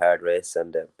very, very hard race,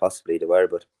 and possibly they were,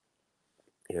 but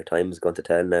your time is going to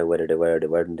tell now whether they were or they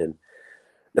weren't. And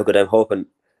look, I'm hoping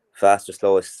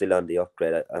Fastorslow is still on the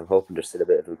upgrade. I'm hoping there's still a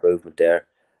bit of improvement there.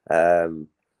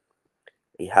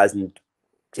 He hasn't,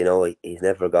 you know, he's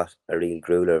never got a real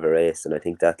grueler of a race, and I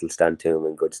think that'll stand to him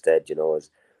in good stead, you know, as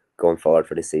going forward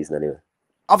for this season anyway.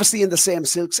 Obviously in the same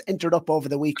silks, entered up over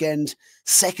the weekend,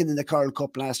 second in the Curl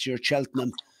Cup last year at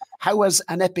Cheltenham. How has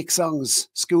An Epic Song's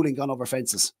schooling gone over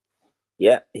fences?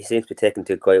 Yeah, he seems to be taking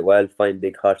to it quite well. Fine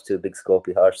big horse too, big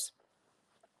scopy horse.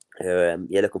 Yeah,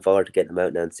 looking forward to getting him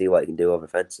out now and see what he can do over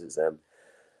fences.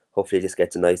 Hopefully he just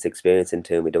gets a nice experience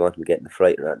into him. We don't want him getting the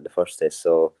fright around in the first test,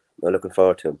 so I'm looking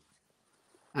forward to him.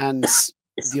 And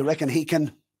do you reckon he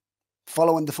can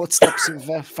follow in the footsteps of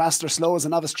Fastorslow as a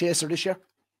novice chaser this year?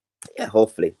 Yeah,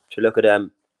 hopefully. To look at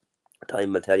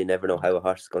time will tell. You never know how a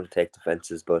horse is going to take the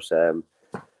fences, but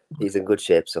he's in good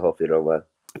shape, so hopefully he'll run well.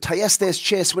 Thyestes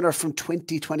Chase winner from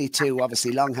 2022,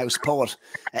 obviously Longhouse Poet,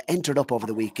 entered up over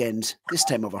the weekend, this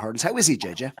time over hurdles. How is he,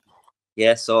 JJ?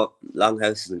 Yeah, so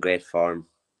Longhouse is in great form.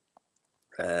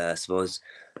 I suppose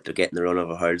they're getting the run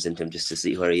over hurdles into him just to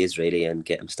see where he is really and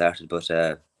get him started. But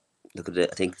look at it.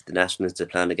 I think the Nationals to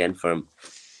plan again for him.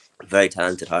 Very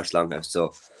talented horse, Longhouse.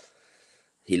 So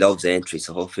he loves entry.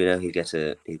 So hopefully now he'll get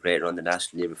a great run the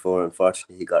National year before.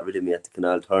 Unfortunately, he got rid of me at the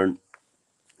Canal Turn.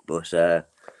 But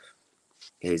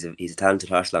he's a talented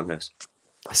horse, Longhouse.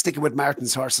 Sticking with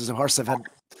Martin's horses, a horse I've had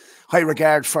high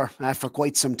regard for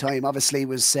quite some time. Obviously,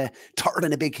 was third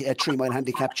in a big 3 mile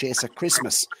handicap chase at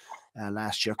Christmas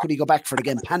last year. Could he go back for it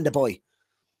again, Panda Boy?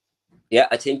 Yeah,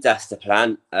 I think that's the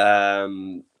plan.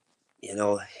 You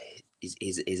know,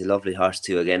 he's a lovely horse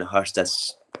too. Again, a horse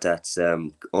that's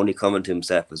only coming to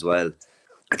himself as well.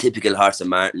 A typical horse of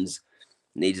Martin's,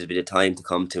 needed a bit of time to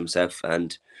come to himself,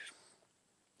 and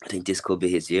I think this could be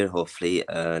his year, hopefully.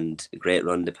 And a great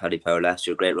run the Paddy Power last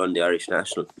year, great run the Irish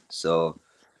National. So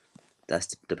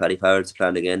that's the Paddy Power's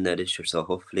plan again this year. So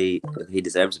hopefully he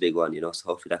deserves a big one, you know. So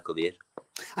hopefully that could be it.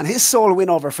 And his sole win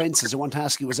over Fences, I want to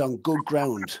ask you, was on good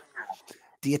ground.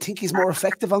 Do you think he's more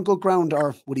effective on good ground,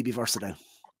 or would he be versatile?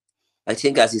 I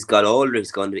think as he's got older,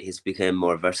 he's become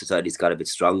more versatile. He's got a bit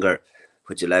stronger,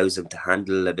 which allows him to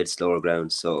handle a bit slower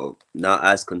ground. So not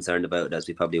as concerned about it as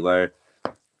we probably were.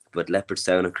 But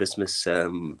Leopardstown on Christmas,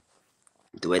 the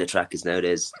way the track is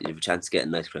nowadays, you have a chance of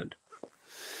getting nice ground.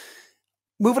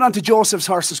 Moving on to Joseph's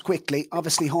horses quickly.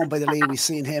 Obviously, home by the Lee, we've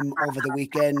seen him over the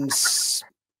weekends.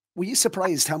 Were you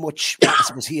surprised how much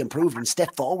he improved and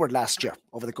stepped forward last year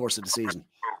over the course of the season?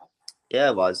 Yeah,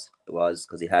 it was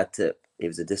because he had to. He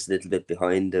was just a little bit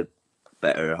behind the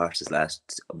better horses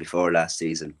before last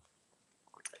season,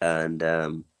 and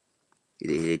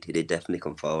he did definitely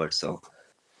come forward. So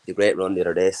he had a great run the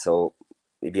other day. So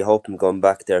we'd be hoping going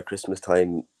back there Christmas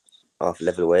time off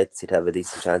level weights, he'd have a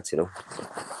decent chance, you know.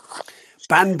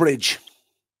 Banbridge,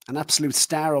 an absolute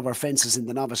star over Fences in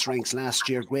the novice ranks last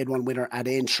year, Grade 1 winner at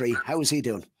Aintree. How is he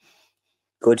doing?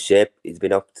 Good shape. He's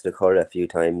been up to the Curragh a few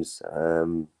times.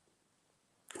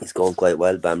 He's going quite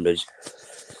well, Banbridge.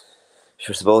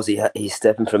 I suppose he's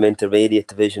stepping from intermediate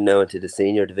division now into the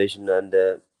senior division, and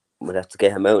we'll have to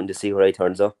get him out and to see where he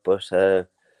turns up. But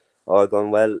all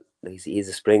going well. He's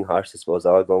a spring horse, I suppose.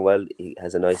 All going well. He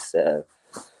has a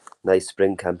nice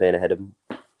spring campaign ahead of him.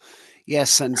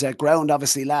 Yes, and ground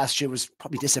obviously last year was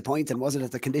probably disappointing, wasn't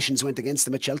it? The conditions went against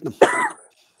them at Cheltenham.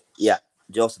 Yeah,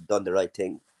 Joseph done the right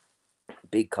thing.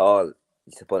 Big call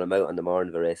to put him out on the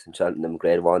morning of a race in Cheltenham,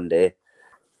 Grade 1 day.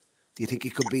 Do you think he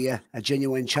could be a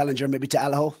genuine challenger maybe to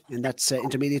Allaho in that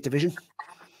intermediate division?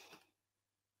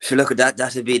 Sure, look at that.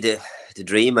 That'd be the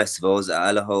dream, I suppose.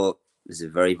 Allaho is a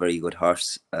very, very good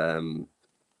horse. He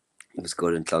was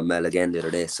good in Clonmel again the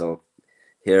other day. So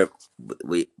here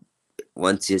he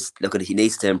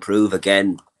needs to improve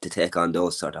again to take on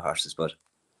those sort of horses. But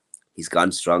he's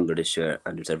gone stronger this year,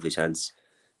 and there's every chance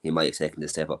he might have taken the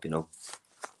step up, you know.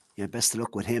 Yeah, best of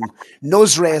luck with him.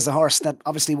 Nuzray is a horse that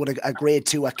obviously would a Grade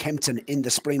 2 at Kempton in the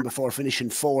spring before finishing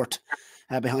fourth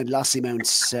behind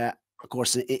Lossy-Mounts, of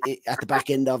course, at the back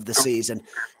end of the season.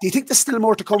 Do you think there's still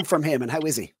more to come from him, and how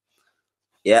is he?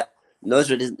 Yeah,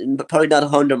 Nuzray is probably not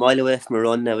 100 mile away from a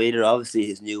run now either. Obviously,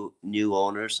 his new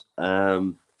owners,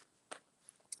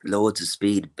 loads of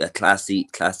speed, a classy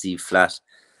flat,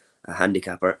 a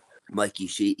handicapper. Mikey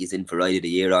Sheet is in for ride of the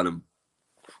year on him.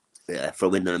 For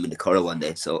winning him in the Curragh one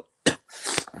day, so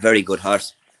very good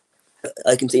horse.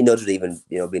 I can see Nuzray even,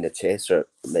 being a chaser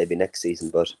maybe next season,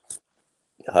 but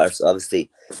the horse obviously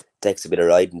takes a bit of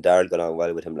riding. Darrell got on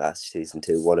well with him last season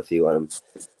too, won a few on him.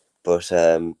 But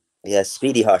yeah,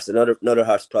 speedy horse. Another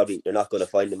horse probably you're not going to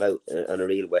find him out on a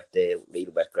real wet day,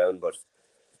 real wet ground, but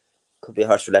could be a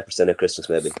horse for Leopardstown at Christmas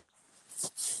maybe.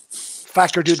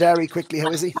 Fakir Dudari quickly,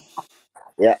 how is he?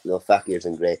 Yeah, no, Fakir's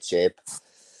in great shape.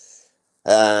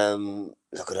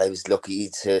 Look, I was lucky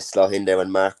to slot in there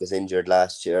when Mark was injured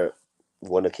last year.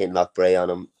 Won a Kinloch Bray on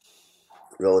him.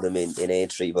 Rode him in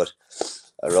Aintree, but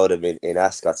I rode him in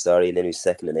Ascot, sorry, and then he was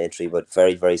second in Aintree, but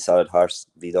very, very solid horse.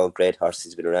 He's all great horse.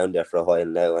 He's been around there for a while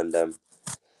now, and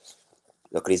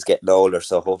look, he's getting older,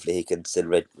 so hopefully he can still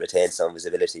retain some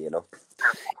visibility, you know.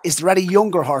 Is there any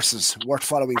younger horses worth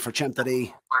following for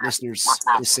Champ.ie listeners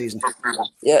this season?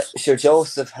 Yeah, sure.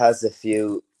 Joseph has a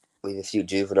few. We have a few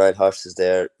juvenile horses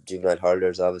there, juvenile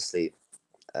hurlers, obviously.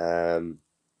 We have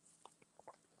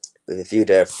a few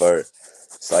there for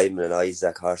Simon and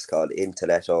Isaac. Horse called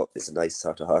Intelletto. It's a nice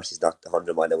sort of horse. He's not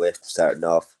 100 mile away from starting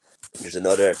off. There's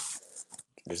another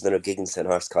Gigginstown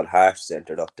horse called Heart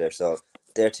centred up there. So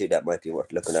there too, that might be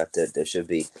worth looking at. There should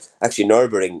be actually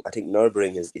Nürburgring. I think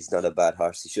Nürburgring is not a bad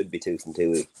horse. He should be 2 from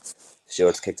 2 weeks. Sure,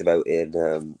 it's kicked about in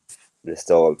the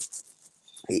stall.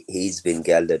 He's been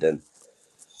gelded, and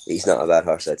he's not a bad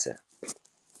horse, I'd say.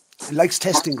 He likes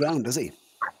testing ground, does he?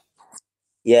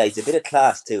 Yeah, he's a bit of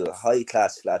class too, a high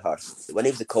class flat horse. When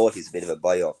he was a colt, he's a bit of a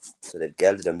bio, so they've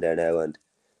gelded him there now, and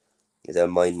his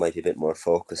own mind might be a bit more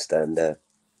focused. And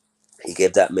he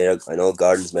gave that mare, I know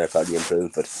Gordon's mare probably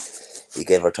improved, but he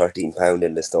gave her £13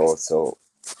 in the store, so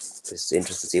it's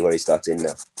interesting to see where he slots in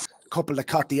now. Couple that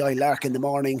caught the eye, Lark in the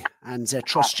Morning and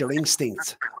Trust Your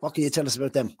Instincts. What can you tell us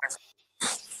about them?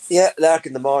 Yeah, Lark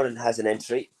in the Morning has an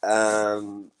entry. You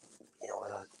know,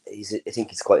 I think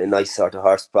he's quite a nice sort of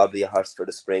horse, probably a horse for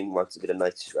the spring, wants a bit of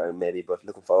night round maybe, but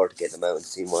looking forward to getting him out and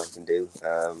seeing what he can do.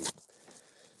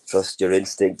 Trust Your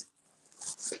Instinct.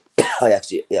 I'm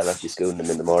actually schooling him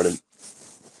in the morning.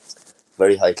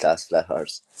 Very high class flat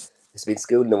horse. He's been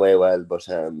schooling away well, but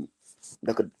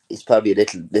he's probably a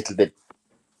little bit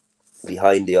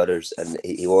behind the others, and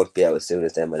he won't be out as soon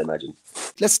as them, I'd imagine.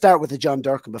 Let's start with the John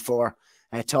Durkan before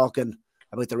talking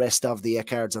about the rest of the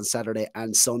cards on Saturday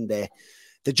and Sunday.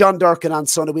 The John Durkan on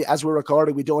Sunday, as we're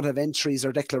recording, we don't have entries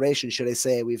or declarations, should I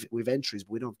say. We've entries,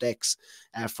 but we don't have decks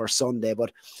for Sunday.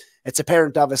 But it's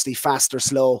apparent, obviously,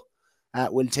 Fastorslow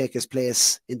will take his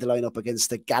place in the lineup against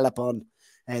the Gallopon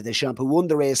the Champ, who won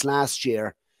the race last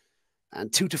year.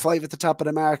 And 2-5 at the top of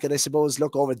the market, I suppose.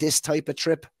 Look, over this type of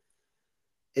trip,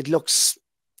 it looks...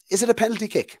 Is it a penalty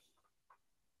kick?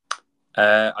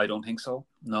 I don't think so.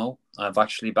 No, I've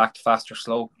actually backed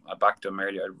Fastorslow. I backed him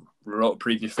earlier. I wrote a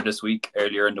preview for this week,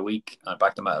 earlier in the week. I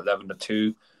backed him at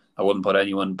 11-2. I wouldn't put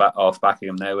anyone off backing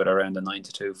him now at around the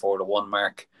 9-2, 4-1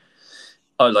 mark.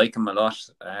 I like him a lot.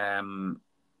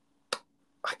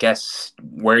 I guess,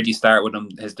 where do you start with him?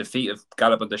 His defeat of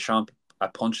Gallopin des Champs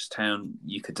at Punchestown,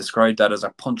 you could describe that as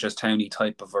a Punchestown-y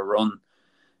type of a run.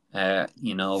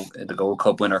 You know, the Gold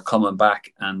Cup winner coming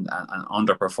back and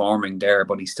underperforming there,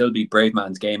 but he still beat Brave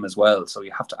Man's Game as well. So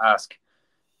you have to ask,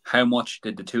 how much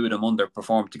did the two of them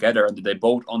underperform together, and did they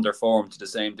both underperform to the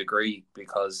same degree?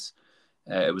 Because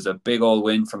it was a big old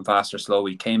win from Fastorslow.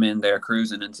 He came in there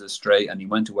cruising into the straight and he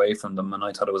went away from them, and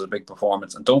I thought it was a big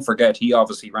performance. And don't forget, he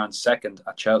obviously ran second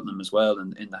at Cheltenham as well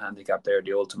in the handicap there,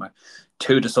 the Ultimate,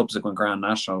 to the subsequent Grand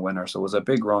National winner. So it was a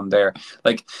big run there.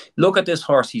 Like, look at this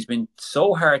horse. He's been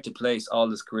so hard to place all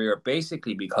his career,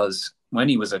 basically because when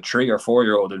he was a 3 or 4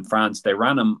 year old in France, they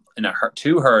ran him in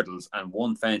 2 hurdles and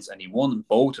 1 fence, and he won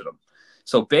both of them.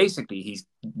 So basically, he's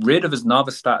rid of his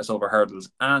novice status over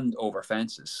hurdles and over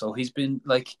fences. So he's been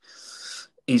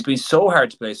so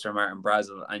hard to place for Martin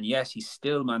Brazel, and yet he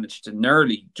still managed to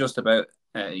nearly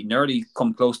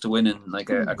come close to winning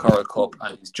like a Coral Cup,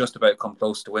 and he's just about come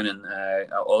close to winning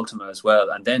Ultima as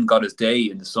well, and then got his day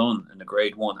in the sun in the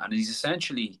Grade 1, and he's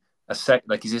essentially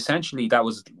that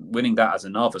was winning that as a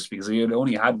novice, because he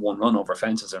only had 1 run over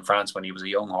fences in France when he was a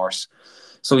young horse.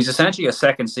 So he's essentially a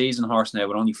second season horse now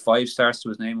with only 5 starts to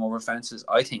his name over fences.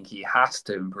 I think he has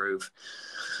to improve.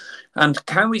 And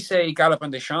can we say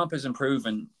Gallopin des Champs is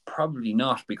improving? Probably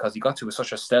not, because he got to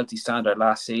such a stealthy standard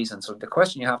last season. So the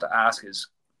question you have to ask is,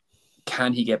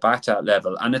 can he get back to that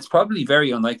level? And it's probably very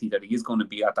unlikely that he is going to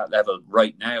be at that level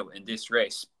right now in this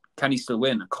race. Can he still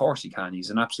win? Of course he can. He's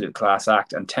an absolute class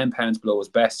act, and £10 below his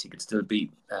best, he could still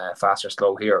beat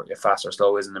Fastorslow here if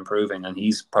Fastorslow isn't improving, and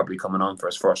he's probably coming on for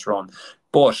his first run.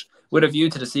 But with a view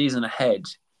to the season ahead,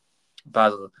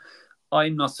 Basil,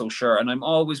 I'm not so sure, and I'm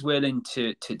always willing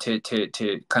to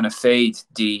kind of fade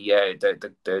the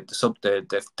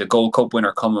Gold Cup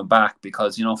winner coming back,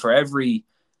 because, you know, for every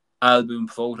album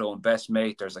photo and best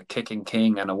mate, there's a kicking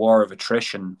king and a war of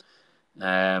attrition.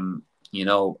 You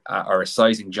know, or a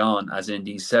sizing John, as in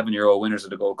these 7-year-old winners of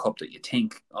the Gold Cup that you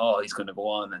think, oh, he's going to go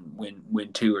on and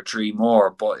win 2 or 3 more,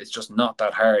 but it's just not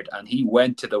that hard. And he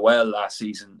went to the well last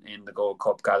season in the Gold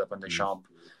Cup Gallopin des Champs.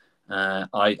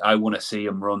 I want to see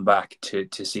him run back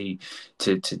to see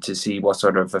what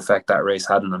sort of effect that race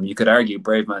had on him. You could argue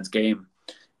Brave Man's Game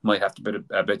might have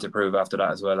a bit to prove after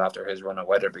that as well, after his run at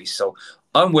Weatherby. So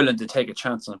I'm willing to take a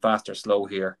chance on Fastorslow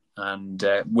here, and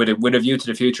with a view to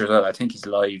the future as well. I think he's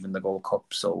live in the Gold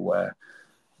Cup, so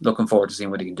looking forward to seeing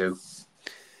what he can do.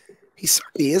 He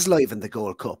certainly is live in the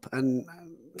Gold Cup, and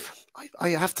I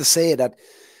have to say that,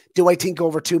 do I think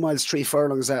over 2 miles 3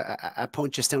 furlongs at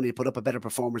Punchestown he put up a better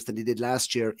performance than he did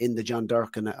last year in the John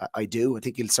Durkan? I do. I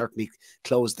think he'll certainly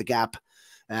close the gap,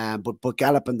 but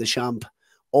Gallopin des Champs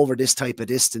over this type of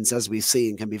distance, as we've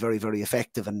seen, can be very, very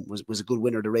effective, and was a good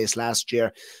winner of the race last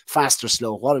year.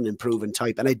 Fastorslow, what an improving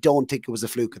type. And I don't think it was a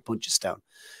fluke at Punchestown.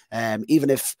 Even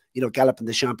if, you know, Gallopin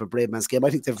des Champs or Brave Man's Game, I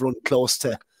think they've run close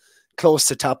to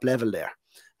top level there.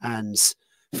 And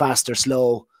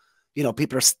Fastorslow, you know,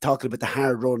 people are talking about the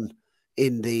hard run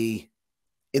in the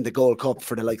in the Gold Cup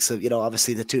for the likes of,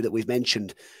 obviously the two that we've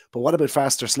mentioned. But what about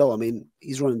Fastorslow? I mean,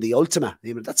 he's running the Ultima. I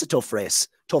mean, that's a tough race,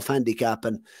 tough handicap,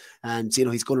 and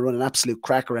he's going to run an absolute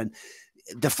cracker. And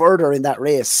the further in that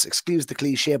race, excuse the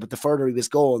cliche, but the further he was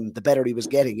going, the better he was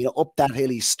getting. Up that hill,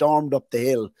 he stormed up the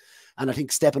hill, and I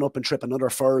think stepping up and trip another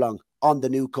furlong on the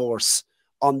new course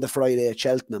on the Friday at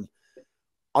Cheltenham.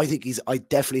 I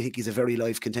definitely think he's a very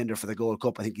live contender for the Gold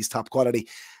Cup. I think he's top quality.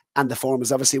 And the form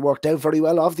has obviously worked out very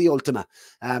well of the Ultima.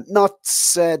 Not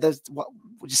what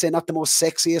would you say, not the most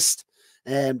sexiest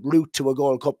route to a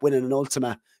Gold Cup, winning an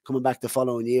Ultima, coming back the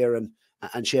following year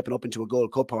and shaping up into a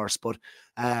Gold Cup horse. But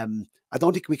I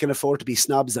don't think we can afford to be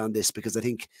snobs on this, because I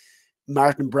think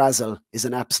Martin Brazel is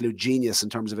an absolute genius in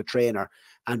terms of a trainer,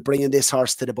 and bringing this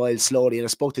horse to the Boyle slowly. And I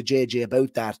spoke to JJ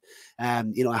about that,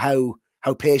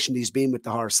 how patient he's been with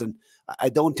the horse. And I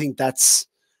don't think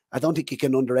you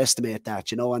can underestimate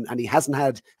that, and he hasn't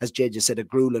had, as JJ said, a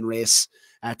grueling race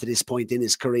to this point in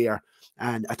his career.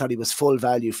 And I thought he was full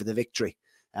value for the victory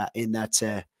in that,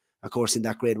 of course, in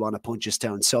that Grade 1 at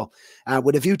Punchestown. So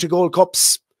with a view to Gold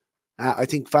Cups, I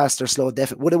think Fastorslow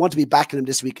definitely would want to be backing him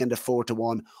this weekend at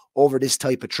 4-1 over this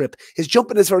type of trip. His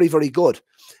jumping is very, very good,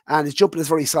 and his jumping is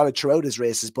very solid throughout his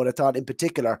races. But I thought in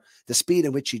particular, the speed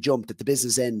in which he jumped at the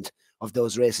business end of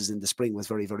those races in the spring was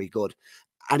very, very good.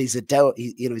 And he's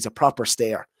a proper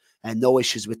stayer and no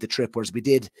issues with the trip. Whereas we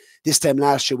did this time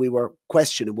last year, we were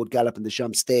questioning, would Gallop and the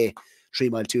Champ stay 3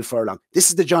 mile 2 furlong? This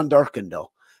is the John Durkan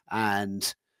though.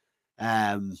 And,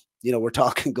 we're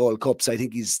talking Gold Cups. I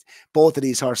think both of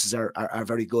these horses are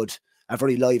very good, are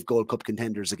very live Gold Cup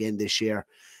contenders again this year.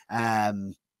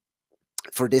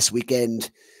 For this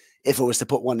weekend, if I was to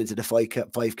put one into the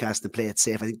five cast and play it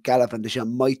safe, I think Gallop and the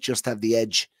Champ might just have the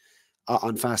edge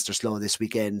on Fastorslow this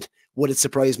weekend. Would it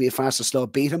surprise me if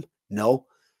Fastorslow beat him? No.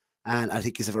 And I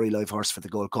think he's a very live horse for the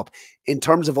Gold Cup. In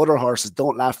terms of other horses,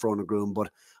 don't laugh, Ronan Groome, but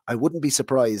I wouldn't be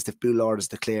surprised if Blue Lord is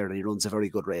declared and he runs a very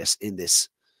good race in this,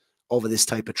 over this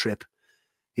type of trip.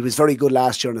 He was very good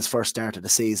last year on his first start of the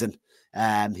season.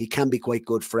 He can be quite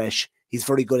good fresh. He's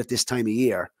very good at this time of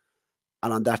year.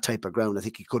 And on that type of ground, I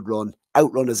think he could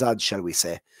outrun his odds, shall we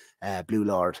say, Blue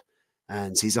Lord.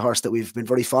 And he's a horse that we've been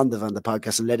very fond of on the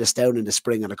podcast and let us down in the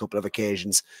spring on a couple of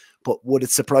occasions. But would it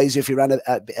surprise you if he ran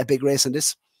a big race in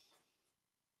this?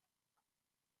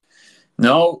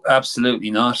 No,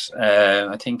 absolutely not.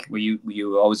 I think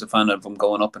you always a fan of him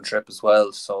going up and trip as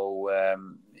well. So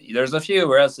there's a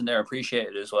few else in there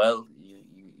appreciated as well.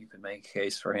 You could make a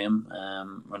case for him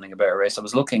running a better race. I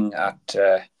was looking at,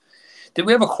 did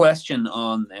we have a question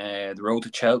on the road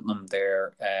to Cheltenham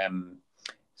there?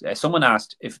 Someone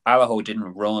asked if Allaho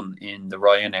didn't run in the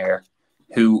Ryanair,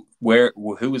 who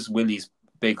was Willie's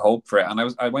big hope for it.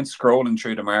 And I went scrolling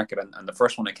through the market, and the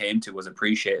first one I came to was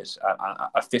Appreciate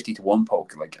at 50-1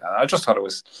 poke. I just thought it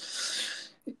was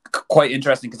quite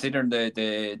interesting, considering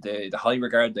the high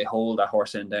regard they hold that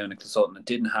horse in down in Clissoton. It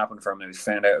didn't happen for him. It was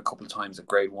found out a couple of times at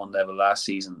Grade 1 level last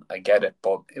season. I get it,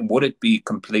 but would it be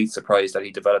complete surprise that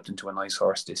he developed into a nice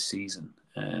horse this season?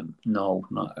 No,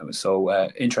 not. It was so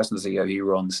interesting to see how he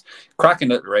runs. Cracking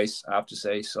little race, I have to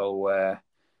say. So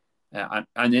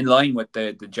and in line with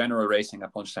the general racing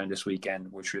at Punchestown this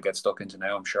weekend, which we'll get stuck into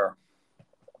now, I'm sure.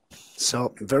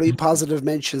 So very positive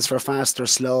mentions for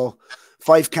Fastorslow.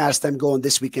 5 cast them going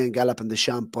this weekend, Gallop and the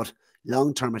Champ, but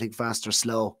long term I think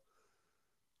Fastorslow,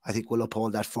 I think, will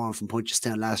uphold that form from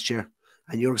Punchestown last year.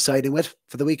 And you're excited with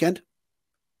for the weekend?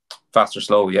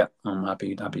 Fastorslow, yeah. I'm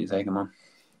happy to take him on.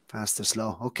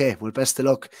 Fastorslow. Okay, well, best of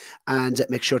luck, and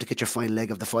make sure to get your final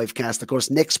leg of the 5 cast. Of course,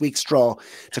 next week's draw,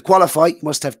 to qualify, you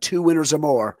must have 2 winners or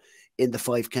more in the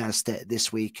 5 cast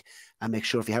this week. And make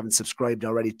sure, if you haven't subscribed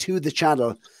already to the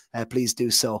channel, please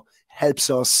do so. Helps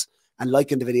us, and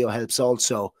liking the video helps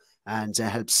also, and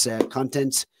helps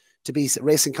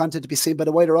racing content to be seen by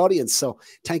the wider audience. So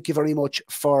thank you very much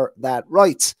for that.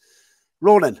 Right,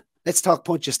 Ronan, let's talk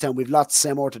Punchestown. We've lots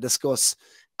more to discuss.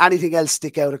 Anything else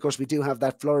stick out? Of course, we do have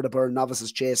that Florida Burn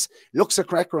Novices Chase. Looks a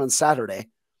cracker on Saturday.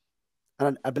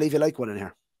 And I believe you like one in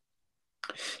here.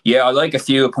 Yeah, I like a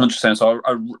few at Punchestown, so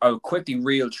I'll quickly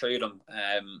reel through them.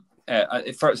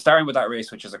 Starting with that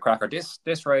race, which is a cracker.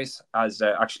 This race has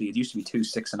actually, it used to be 2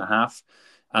 6.5,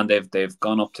 and they've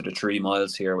gone up to the 3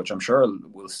 miles here, which I'm sure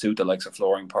will suit the likes of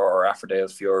Flooring Power,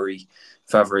 Affordale Fury,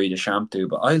 Favori de Champ do.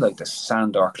 But I like the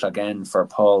Sandor Clegane for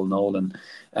Paul Nolan.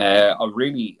 I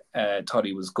really thought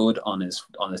he was good on his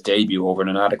debut over an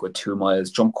inadequate 2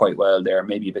 miles. Jumped quite well there,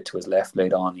 maybe a bit to his left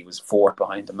late on. He was 4th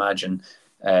behind Imagine.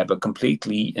 but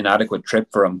completely inadequate trip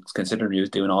for him, considering he was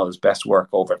doing all his best work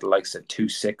over the likes of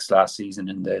 2-6 last season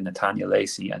in the Nathaniel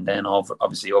Lacey, and then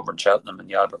obviously over in Cheltenham and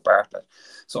the Albert Bartlett.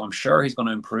 So I'm sure he's going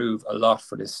to improve a lot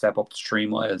for this step up to 3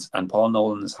 miles. And Paul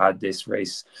Nolan has had this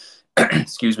race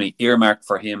excuse me, earmarked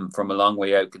for him from a long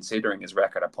way out, considering his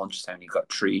record at Punchestown. He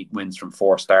got 3 wins from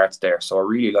 4 starts there. So I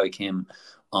really like him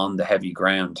on the heavy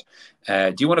ground.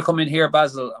 Do you want to come in here,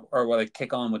 Basil, or will I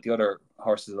kick on with the other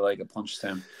horses I like at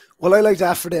Punchestown? Well, I liked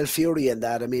Aphrodite Fury in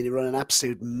that. I mean, he ran an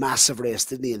absolute massive race,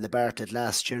 didn't he, in the Bartlett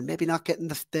last year? Maybe not getting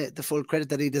the full credit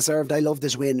that he deserved. I love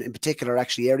this win in particular,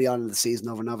 actually, early on in the season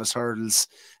over novice hurdles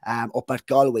up at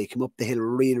Galway. Came up the hill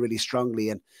really, really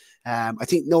strongly. And I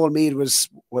think Noel Meade was,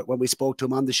 when we spoke to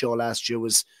him on the show last year,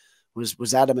 was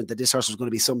adamant that this horse was going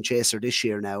to be some chaser this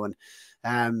year now.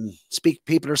 And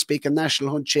people are speaking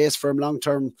National Hunt Chase for him long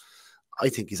term. I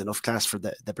think he's enough class for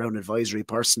the Brown Advisory.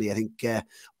 Personally, I think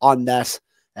on that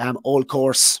old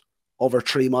course over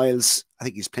 3 miles, I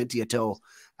think he's plenty of toe.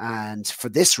 And for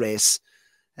this race,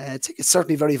 I think it's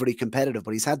certainly very, very competitive,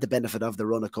 but he's had the benefit of the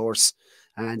run, of course,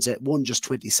 and won just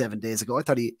 27 days ago. I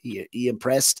thought he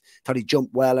impressed, thought he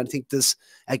jumped well, and I think there's,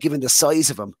 given the size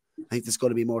of him, I think there's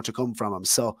going to be more to come from him.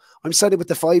 So I'm siding with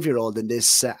the 5-year-old in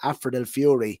this Aphrodite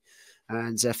Fury,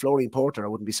 and Florian Porter. I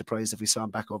wouldn't be surprised if we saw him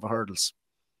back over hurdles.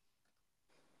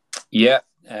 Yeah,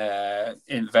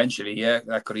 eventually, yeah,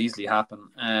 that could easily happen.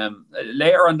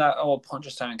 Later on that old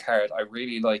Punchestown card, I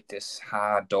really like this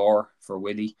Hador for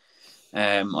Willie.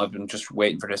 I've been just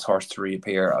waiting for this horse to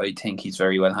reappear. I think he's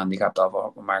very well handicapped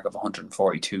off a mark of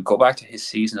 142. Go back to his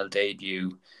seasonal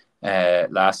debut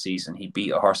last season. He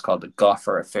beat a horse called the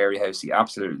Goffer at Fairyhouse. He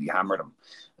absolutely hammered him.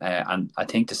 And I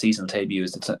think the seasonal debut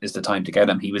is the time to get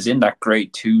him. He was in that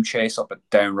Grade 2 chase up at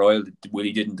Down Royal.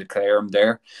 Willie didn't declare him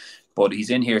there. But he's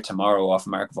in here tomorrow off a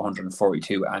mark of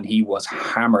 142, and he was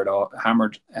hammered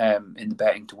in the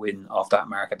betting to win off that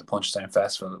mark at the Punchestown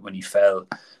Festival when he fell.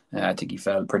 I think he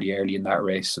fell pretty early in that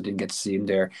race, so didn't get to see him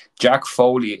there. Jack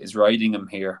Foley is riding him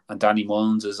here, and Danny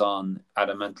Mullins is on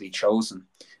Adamantly Chosen.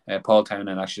 Paul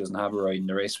Townend actually doesn't have a ride in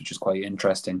the race, which is quite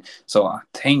interesting. So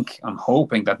I'm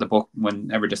hoping that the book,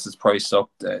 whenever this is priced up,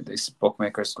 these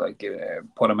bookmakers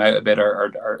put them out a bit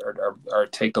or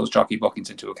take those jockey bookings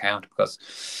into account,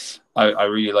 because I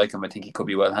really like him. I think he could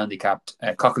be well handicapped.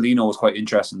 Coccolino was quite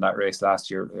interesting in that race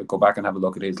last year. Go back and have a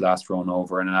look at his last run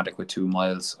over an inadequate 2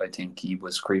 miles. I think he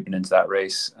was creeping into that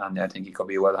race, and I think he could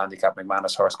be a well handicapped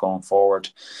McManus horse going forward.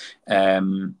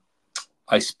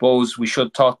 I suppose we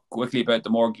should talk quickly about the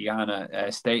Morgiana.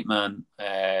 State Man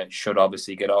should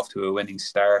obviously get off to a winning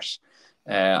start.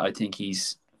 I think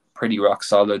he's pretty rock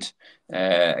solid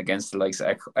against the likes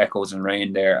of Echoes and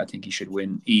Rain there. I think he should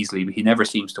win easily, but he never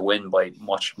seems to win by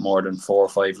much more than 4 or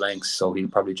 5 lengths, so he'll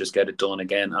probably just get it done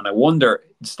again. And I wonder,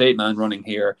 the State Man running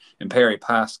here, Imperi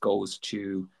Pass goes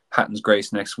to Hatton's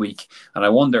Grace next week, and I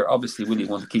wonder, obviously, will he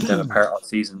want to keep them apart all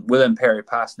season? Will Imperi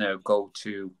Pass now go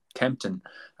to Kempton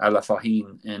a la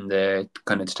Faheen in the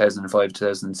kind of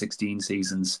 2005-2016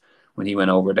 seasons when he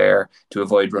went over there to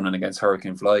avoid running against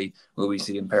Hurricane Fly? Will we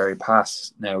see Imperi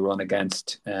Pass now run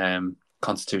against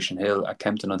Constitution Hill at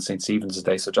Kempton on St. Stephen's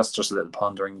Day? So just a little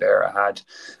pondering there I had.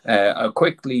 I'll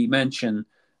quickly mention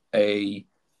a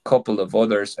couple of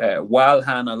others.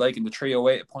 Walhan, I like in the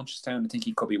 308 at Punchestown. I think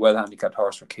he could be well handicapped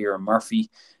horse for Kieran Murphy.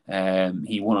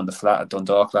 He won on the flat at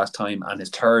Dundalk last time, and his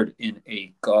third in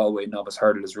a Galway novice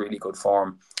hurdle is really good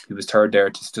form. He was third there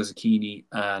to Stuzzicini,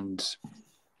 and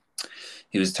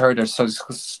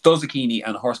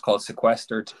a horse called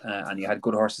Sequestered, and he had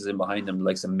good horses in behind him,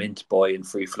 like some Mint Boy and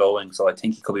Free Flowing. So I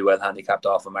think he could be well handicapped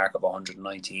off a mark of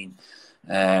 119.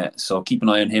 So keep an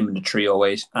eye on him in the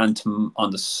 308. And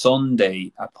on the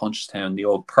Sunday at Punchestown, the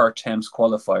old Per Thames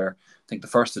qualifier, I think the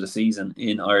first of the season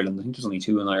in Ireland. I think there's only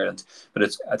 2 in Ireland, but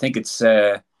I think it's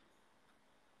a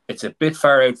bit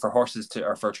far out for horses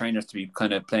or for trainers to be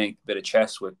kind of playing a bit of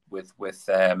chess with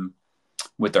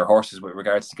their horses with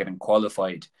regards to getting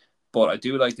qualified. But I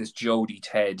do like this Jody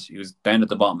Ted. He was down at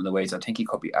the bottom of the weights. I think he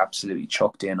could be absolutely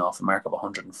chucked in off a mark of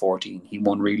 114. He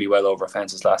won really well over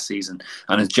fences last season,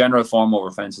 and his general form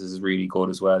over fences is really good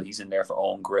as well. He's in there for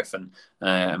Owen Griffin,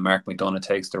 and Mark McDonough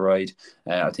takes the ride.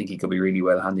 I think he could be really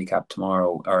well handicapped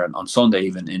tomorrow, or on Sunday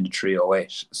even, in the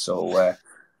 308. So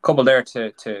couple there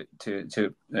to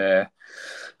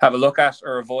have a look at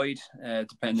or avoid,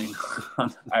 depending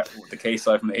on the case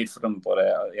I've made for them. But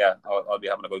I'll be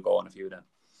having a good go on a few then.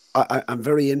 I'm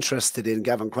very interested in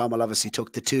Gavin Cromwell. Obviously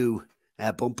took the 2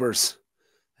 bumpers.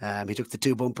 He took the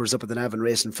 2 bumpers up at the Navan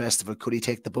Racing Festival. Could he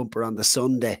take the bumper on the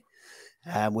Sunday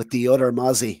with the other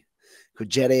Mozzie? Could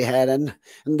Jerry Heron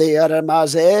and the other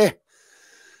Mozzie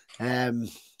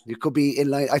You could be in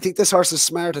line. I think this horse is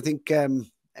smart. I think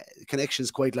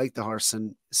Connections quite like the horse,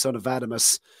 and Son of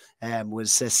Adamus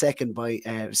was second,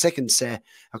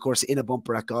 of course, in a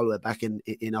bumper at Galway back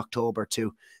in October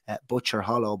to Butcher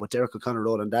Hollow. But Derek O'Connor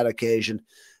rode on that occasion,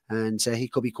 and he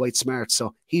could be quite smart.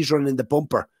 So he's running the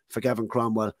bumper for Gavin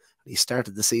Cromwell. He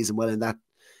started the season well in that.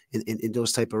 In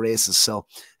those type of races. So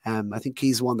I think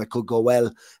he's one that could go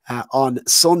well on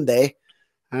Sunday.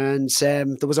 And there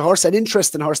was an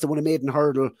interesting horse that won a maiden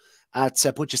hurdle at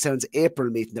Punchestown's April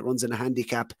meeting that runs in a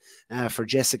handicap for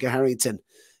Jessica Harrington,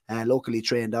 locally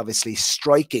trained, obviously,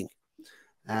 Striking.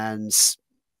 And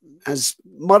as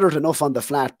moderate enough on the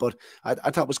flat, but I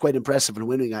thought it was quite impressive in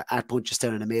winning at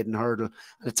Punchestown in a maiden hurdle.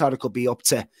 And I thought it could be up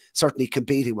to certainly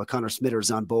competing with Conor Smithers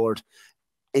on board.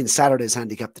 In Saturday's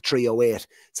handicap, the 308,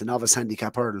 it's a novice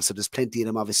handicap hurdle, so there's plenty of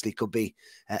them. Obviously, could be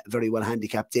very well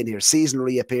handicapped in here. Season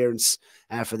reappearance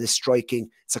for this Striking.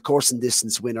 It's a course and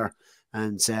distance winner,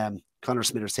 and Conor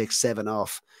Smithers takes 7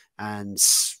 off, and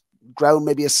ground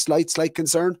maybe a slight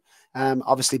concern.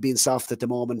 Obviously, being soft at the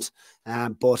moment,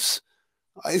 but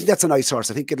I think that's a nice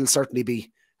horse. I think it'll certainly be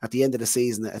at the end of the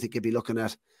season. I think you'll be looking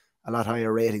at a lot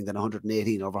higher rating than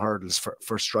 118 over hurdles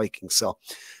for Striking. So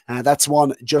that's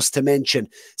one just to mention.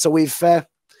 So we've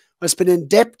it's been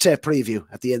in-depth preview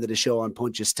at the end of the show on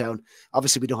Punchestown.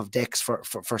 Obviously, we don't have decks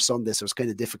for Sunday, so it's kind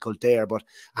of difficult there. But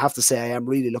I have to say, I am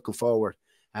really looking forward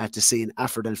to seeing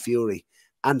Affordel Fury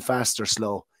and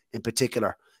Fastorslow in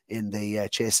particular in the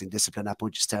chasing discipline at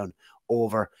Punchestown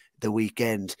over the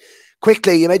weekend.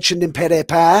 Quickly, you mentioned Impere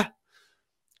Pa.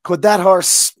 Could that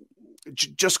horse,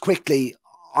 just quickly,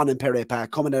 on Impere Pa,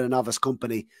 coming at a novice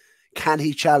company, can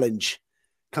he challenge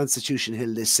Constitution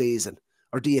Hill this season,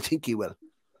 or do you think he will?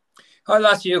 I'll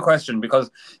ask you a question,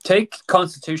 because take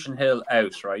Constitution Hill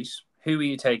out, right? Who are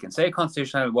you taking? Say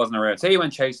Constitution Hill wasn't around. Say you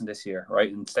went chasing this year,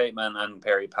 right? And Stateman and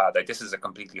Perry Pa, like, this is a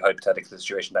completely hypothetical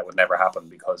situation that would never happen,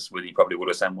 because Willie probably would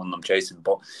have sent one of them chasing.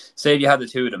 But say if you had the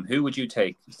two of them, who would you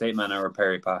take, Stateman or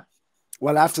Perry Pa?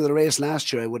 Well, after the race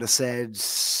last year, I would have said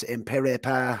Impere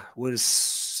Pa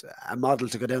was a model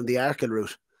to go down the Arkle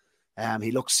route.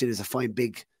 He looks as a fine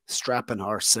big strapping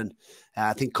horse, and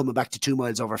I think coming back to 2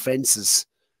 miles over fences,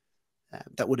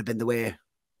 that would have been the way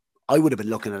I would have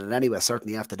been looking at it anyway,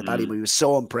 certainly after the Ballymore. He was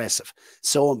so impressive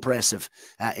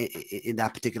in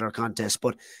that particular contest.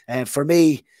 But for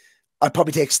me, I'd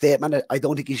probably take Stateman. I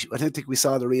don't think we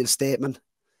saw the real Stateman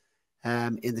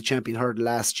in the champion hurdle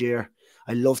last year.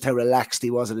 I loved how relaxed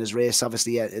he was in his race,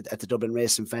 obviously at the Dublin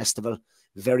Racing Festival.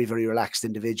 Very, very relaxed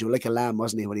individual, like a lamb,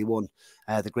 wasn't he, when he won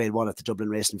the Grade 1 at the Dublin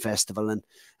Racing Festival. And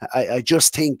I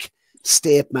just think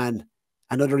Stateman,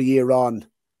 another year on,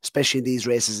 especially in these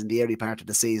races in the early part of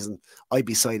the season, I'd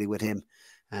be siding with him.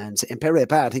 And Impere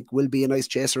Pa, I think, will be a nice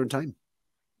chaser in time.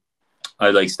 I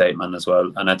like Stateman as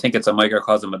well. And I think it's a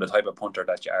microcosm of the type of punter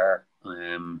that you are.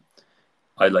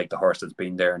 I like the horse that's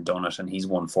been there and done it, and he's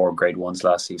won 4 Grade 1s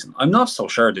last season. I'm not so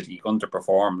sure that he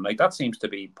underperformed. Like, that seems to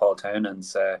be Paul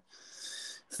Townend's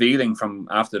feeling from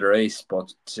after the race,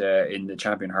 but in the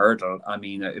champion hurdle, I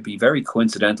mean, it'd be very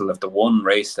coincidental if the one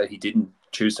race that he didn't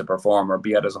choose to perform or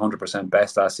be at his 100%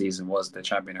 best last season was the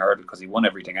champion hurdle, because he won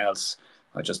everything else.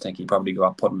 I just think he probably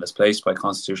got put in his place by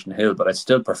Constitution Hill, but I'd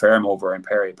still prefer him over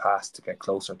Imperial Pass to get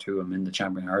closer to him in the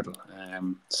champion hurdle.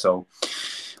 So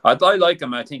I like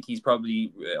him. I think he's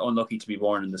probably unlucky to be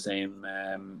born in the same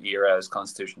era as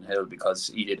Constitution Hill,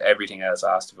 because he did everything else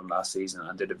asked of him last season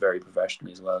and did it very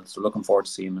professionally as well. So looking forward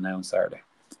to seeing him now on Saturday.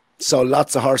 So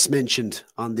lots of horse mentioned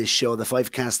on this show. The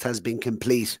 5-cast has been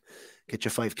complete. Get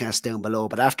your 5-cast down below.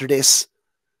 But after this,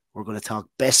 we're going to talk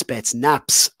best bets,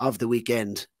 naps of the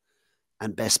weekend,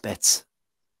 and best bets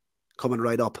coming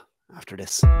right up after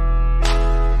this.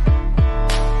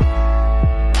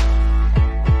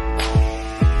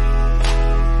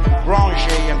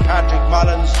 Granger and Patrick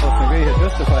Mullins. We had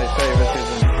justified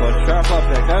favouritism, but sharp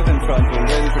up deck out in front, we're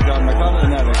ready for John McConnell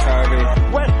and Alec Harvey.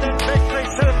 Western victory,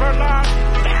 Silver Lark.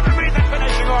 That'll be the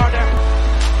finishing order.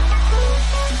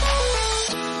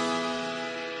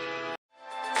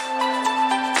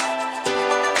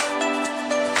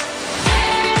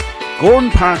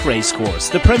 Gowran Park Racecourse,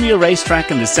 the premier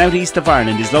racetrack in the southeast of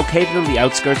Ireland, is located on the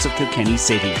outskirts of Kilkenny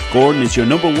City. Gowran is your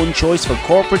 #1 choice for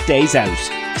corporate days out,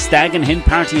 stag and hen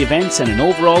party events, and an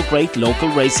overall great local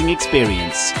racing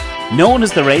experience. Known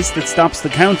as the race that stops the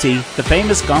county, the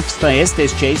famous Goffs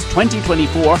Thyestes Chase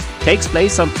 2024 takes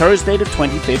place on Thursday the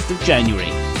 25th of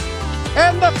January.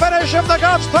 In the finish of the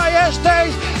Goffs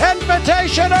Thyestes,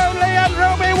 invitation only, and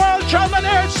Ruby Walsh on the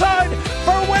near side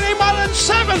for Willie Mullins'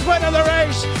 7th win of the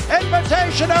race.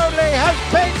 Invitation only has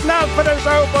beaten Outfitters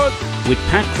Opus With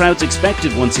packed crowds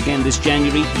expected once again this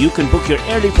January, you can book your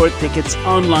early bird tickets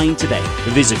online today.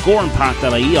 Visit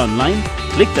GowranPark.ie online,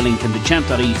 click the link in the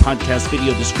Champ.ie podcast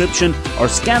video description, or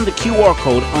scan the QR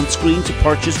code on screen to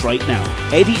purchase right now.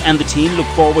 Eddie and the team look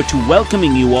forward to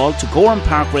welcoming you all to Gowran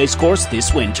Park Racecourse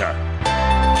this winter.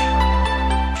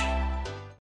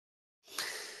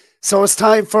 So it's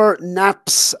time for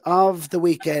naps of the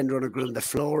weekend, Ronan Groome. The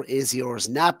floor is yours.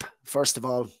 Nap, first of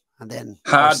all, and then...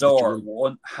 Hador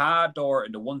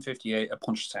in the 158 at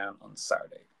Punchestown on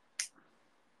Saturday.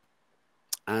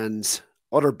 And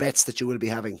other bets that you will be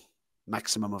having,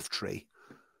 maximum of 3.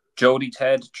 Jody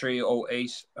Ted,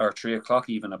 3:08 or 3 o'clock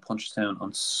even at Punchestown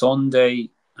on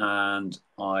Sunday. And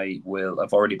I've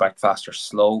already backed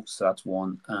Fastorslow, so that's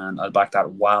 1. And I'll back that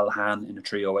Walhan in the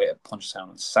 3:08 at Punchestown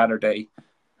on Saturday.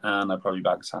 And I'll probably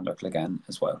back Xander again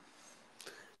as well.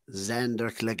 Xander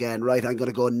again. Right, I'm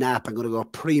going to go Nap. I'm going to go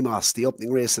Primos, the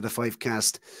opening race of the 5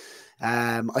 cast.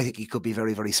 I think he could be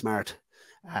very, very smart.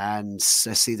 And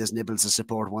I see there's nibbles of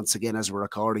support once again as we're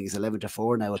recording. He's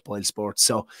 11-4 now at Boylesports.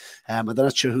 So I'm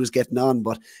not sure who's getting on,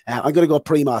 but I'm going to go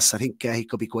Primos. I think he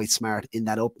could be quite smart in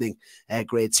that opening.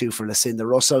 Grade 2 for Lucinda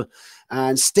Russell.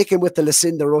 And sticking with the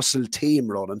Lucinda Russell team,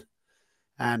 Ronan,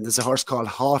 there's a horse called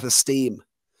Hot Esteem,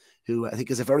 who I think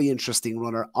is a very interesting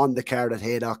runner on the card at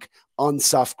Haydock, on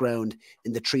soft ground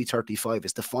in the 3:35.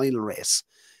 It's the final race.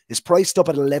 It's priced up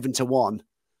at 11-1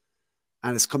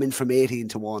 and it's come in from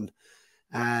 18-1.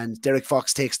 And Derek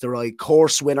Fox takes the ride.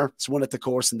 Course winner. It's won at the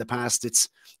course in the past. It's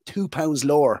 £2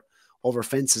 lower over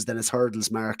fences than its hurdles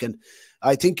mark. And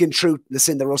I think in truth,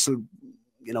 Lucinda Russell,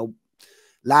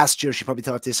 last year she probably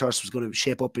thought this horse was going to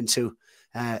shape up into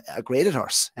a graded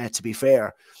horse, to be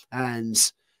fair. And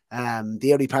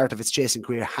the early part of its chasing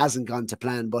career hasn't gone to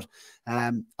plan, but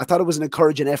I thought it was an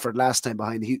encouraging effort last time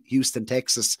behind Houston,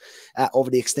 Texas, over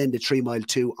the extended 3 mile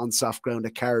 2 on soft ground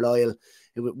at Carlisle.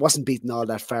 It wasn't beaten all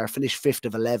that far, finished 5th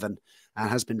of 11 and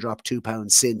has been dropped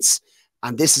 £2 since.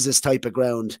 And this is his type of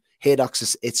ground.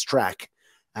 Haydock's its track,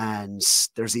 and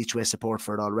there's each way support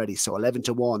for it already. So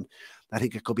 11-1, I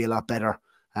think it could be a lot better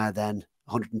than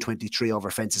 123 over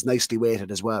fences, nicely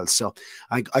weighted as well. So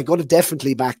I'm going to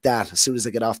definitely back that as soon as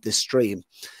I get off this stream.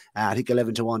 I think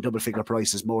 11-1 double figure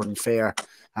price is more than fair.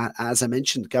 As I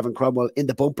mentioned, Gavin Cromwell in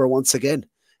the bumper once again.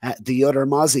 The other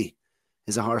Mozzie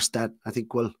is a horse that I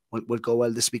think will go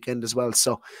well this weekend as well.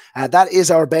 So that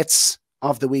is our bets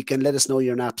of the weekend. Let us know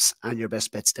your naps and your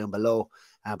best bets down below.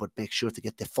 But make sure to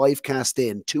get the 5 cast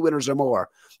in. 2 winners or more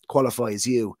qualifies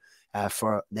you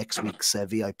for next week's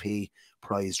VIP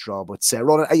prize draw. But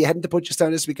Ronan, are you heading to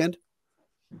Punchestown this weekend?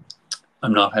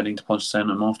 I'm not heading to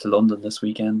Punchestown. I'm off to London this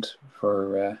weekend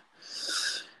for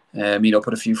meet up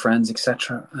with a few friends,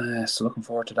 etc. So looking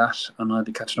forward to that, and I'll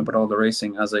be catching up with all the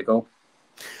racing as I go.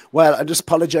 Well, I just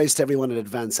apologise to everyone in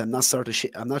advance. I'm not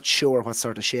sure what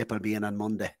sort of shape I'll be in on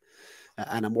Monday,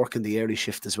 and I'm working the early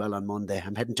shift as well on Monday.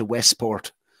 I'm heading to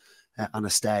Westport on a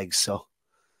stag, so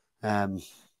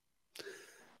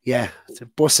yeah, it's a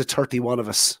bus of 31 of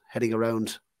us heading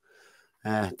around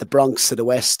the Bronx to the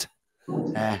west,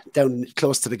 down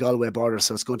close to the Galway border.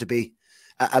 So it's going to be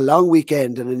a long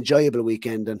weekend, an enjoyable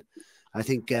weekend. And I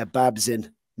think Babs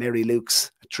in Mary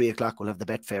Luke's at 3 o'clock will have the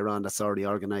Betfair on. That's already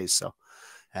organised. So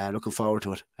looking forward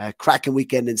to it. Cracking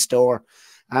weekend in store.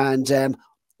 And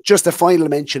just a final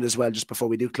mention as well, just before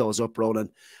we do close up, Ronan,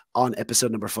 on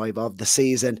episode number 5 of the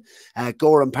season.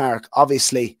 Gowran Park,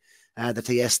 obviously, the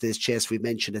Thyestes chase, we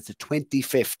mentioned it's the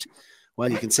 25th. Well,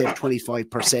 you can save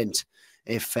 25%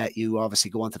 if you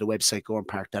obviously go onto the website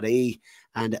gowranpark.ie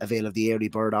and avail of the early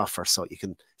bird offer. So you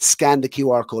can scan the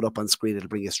QR code up on screen. It'll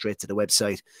bring you straight to the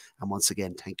website. And once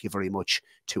again, thank you very much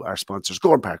to our sponsors,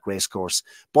 Gowran Park Racecourse,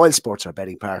 Boylesports, our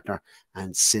betting partner,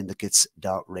 and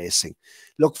Syndicates.racing.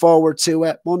 Look forward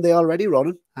to Monday already,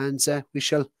 Ronan, and we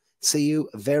shall see you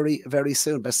very, very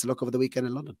soon. Best of luck over the weekend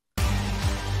in London.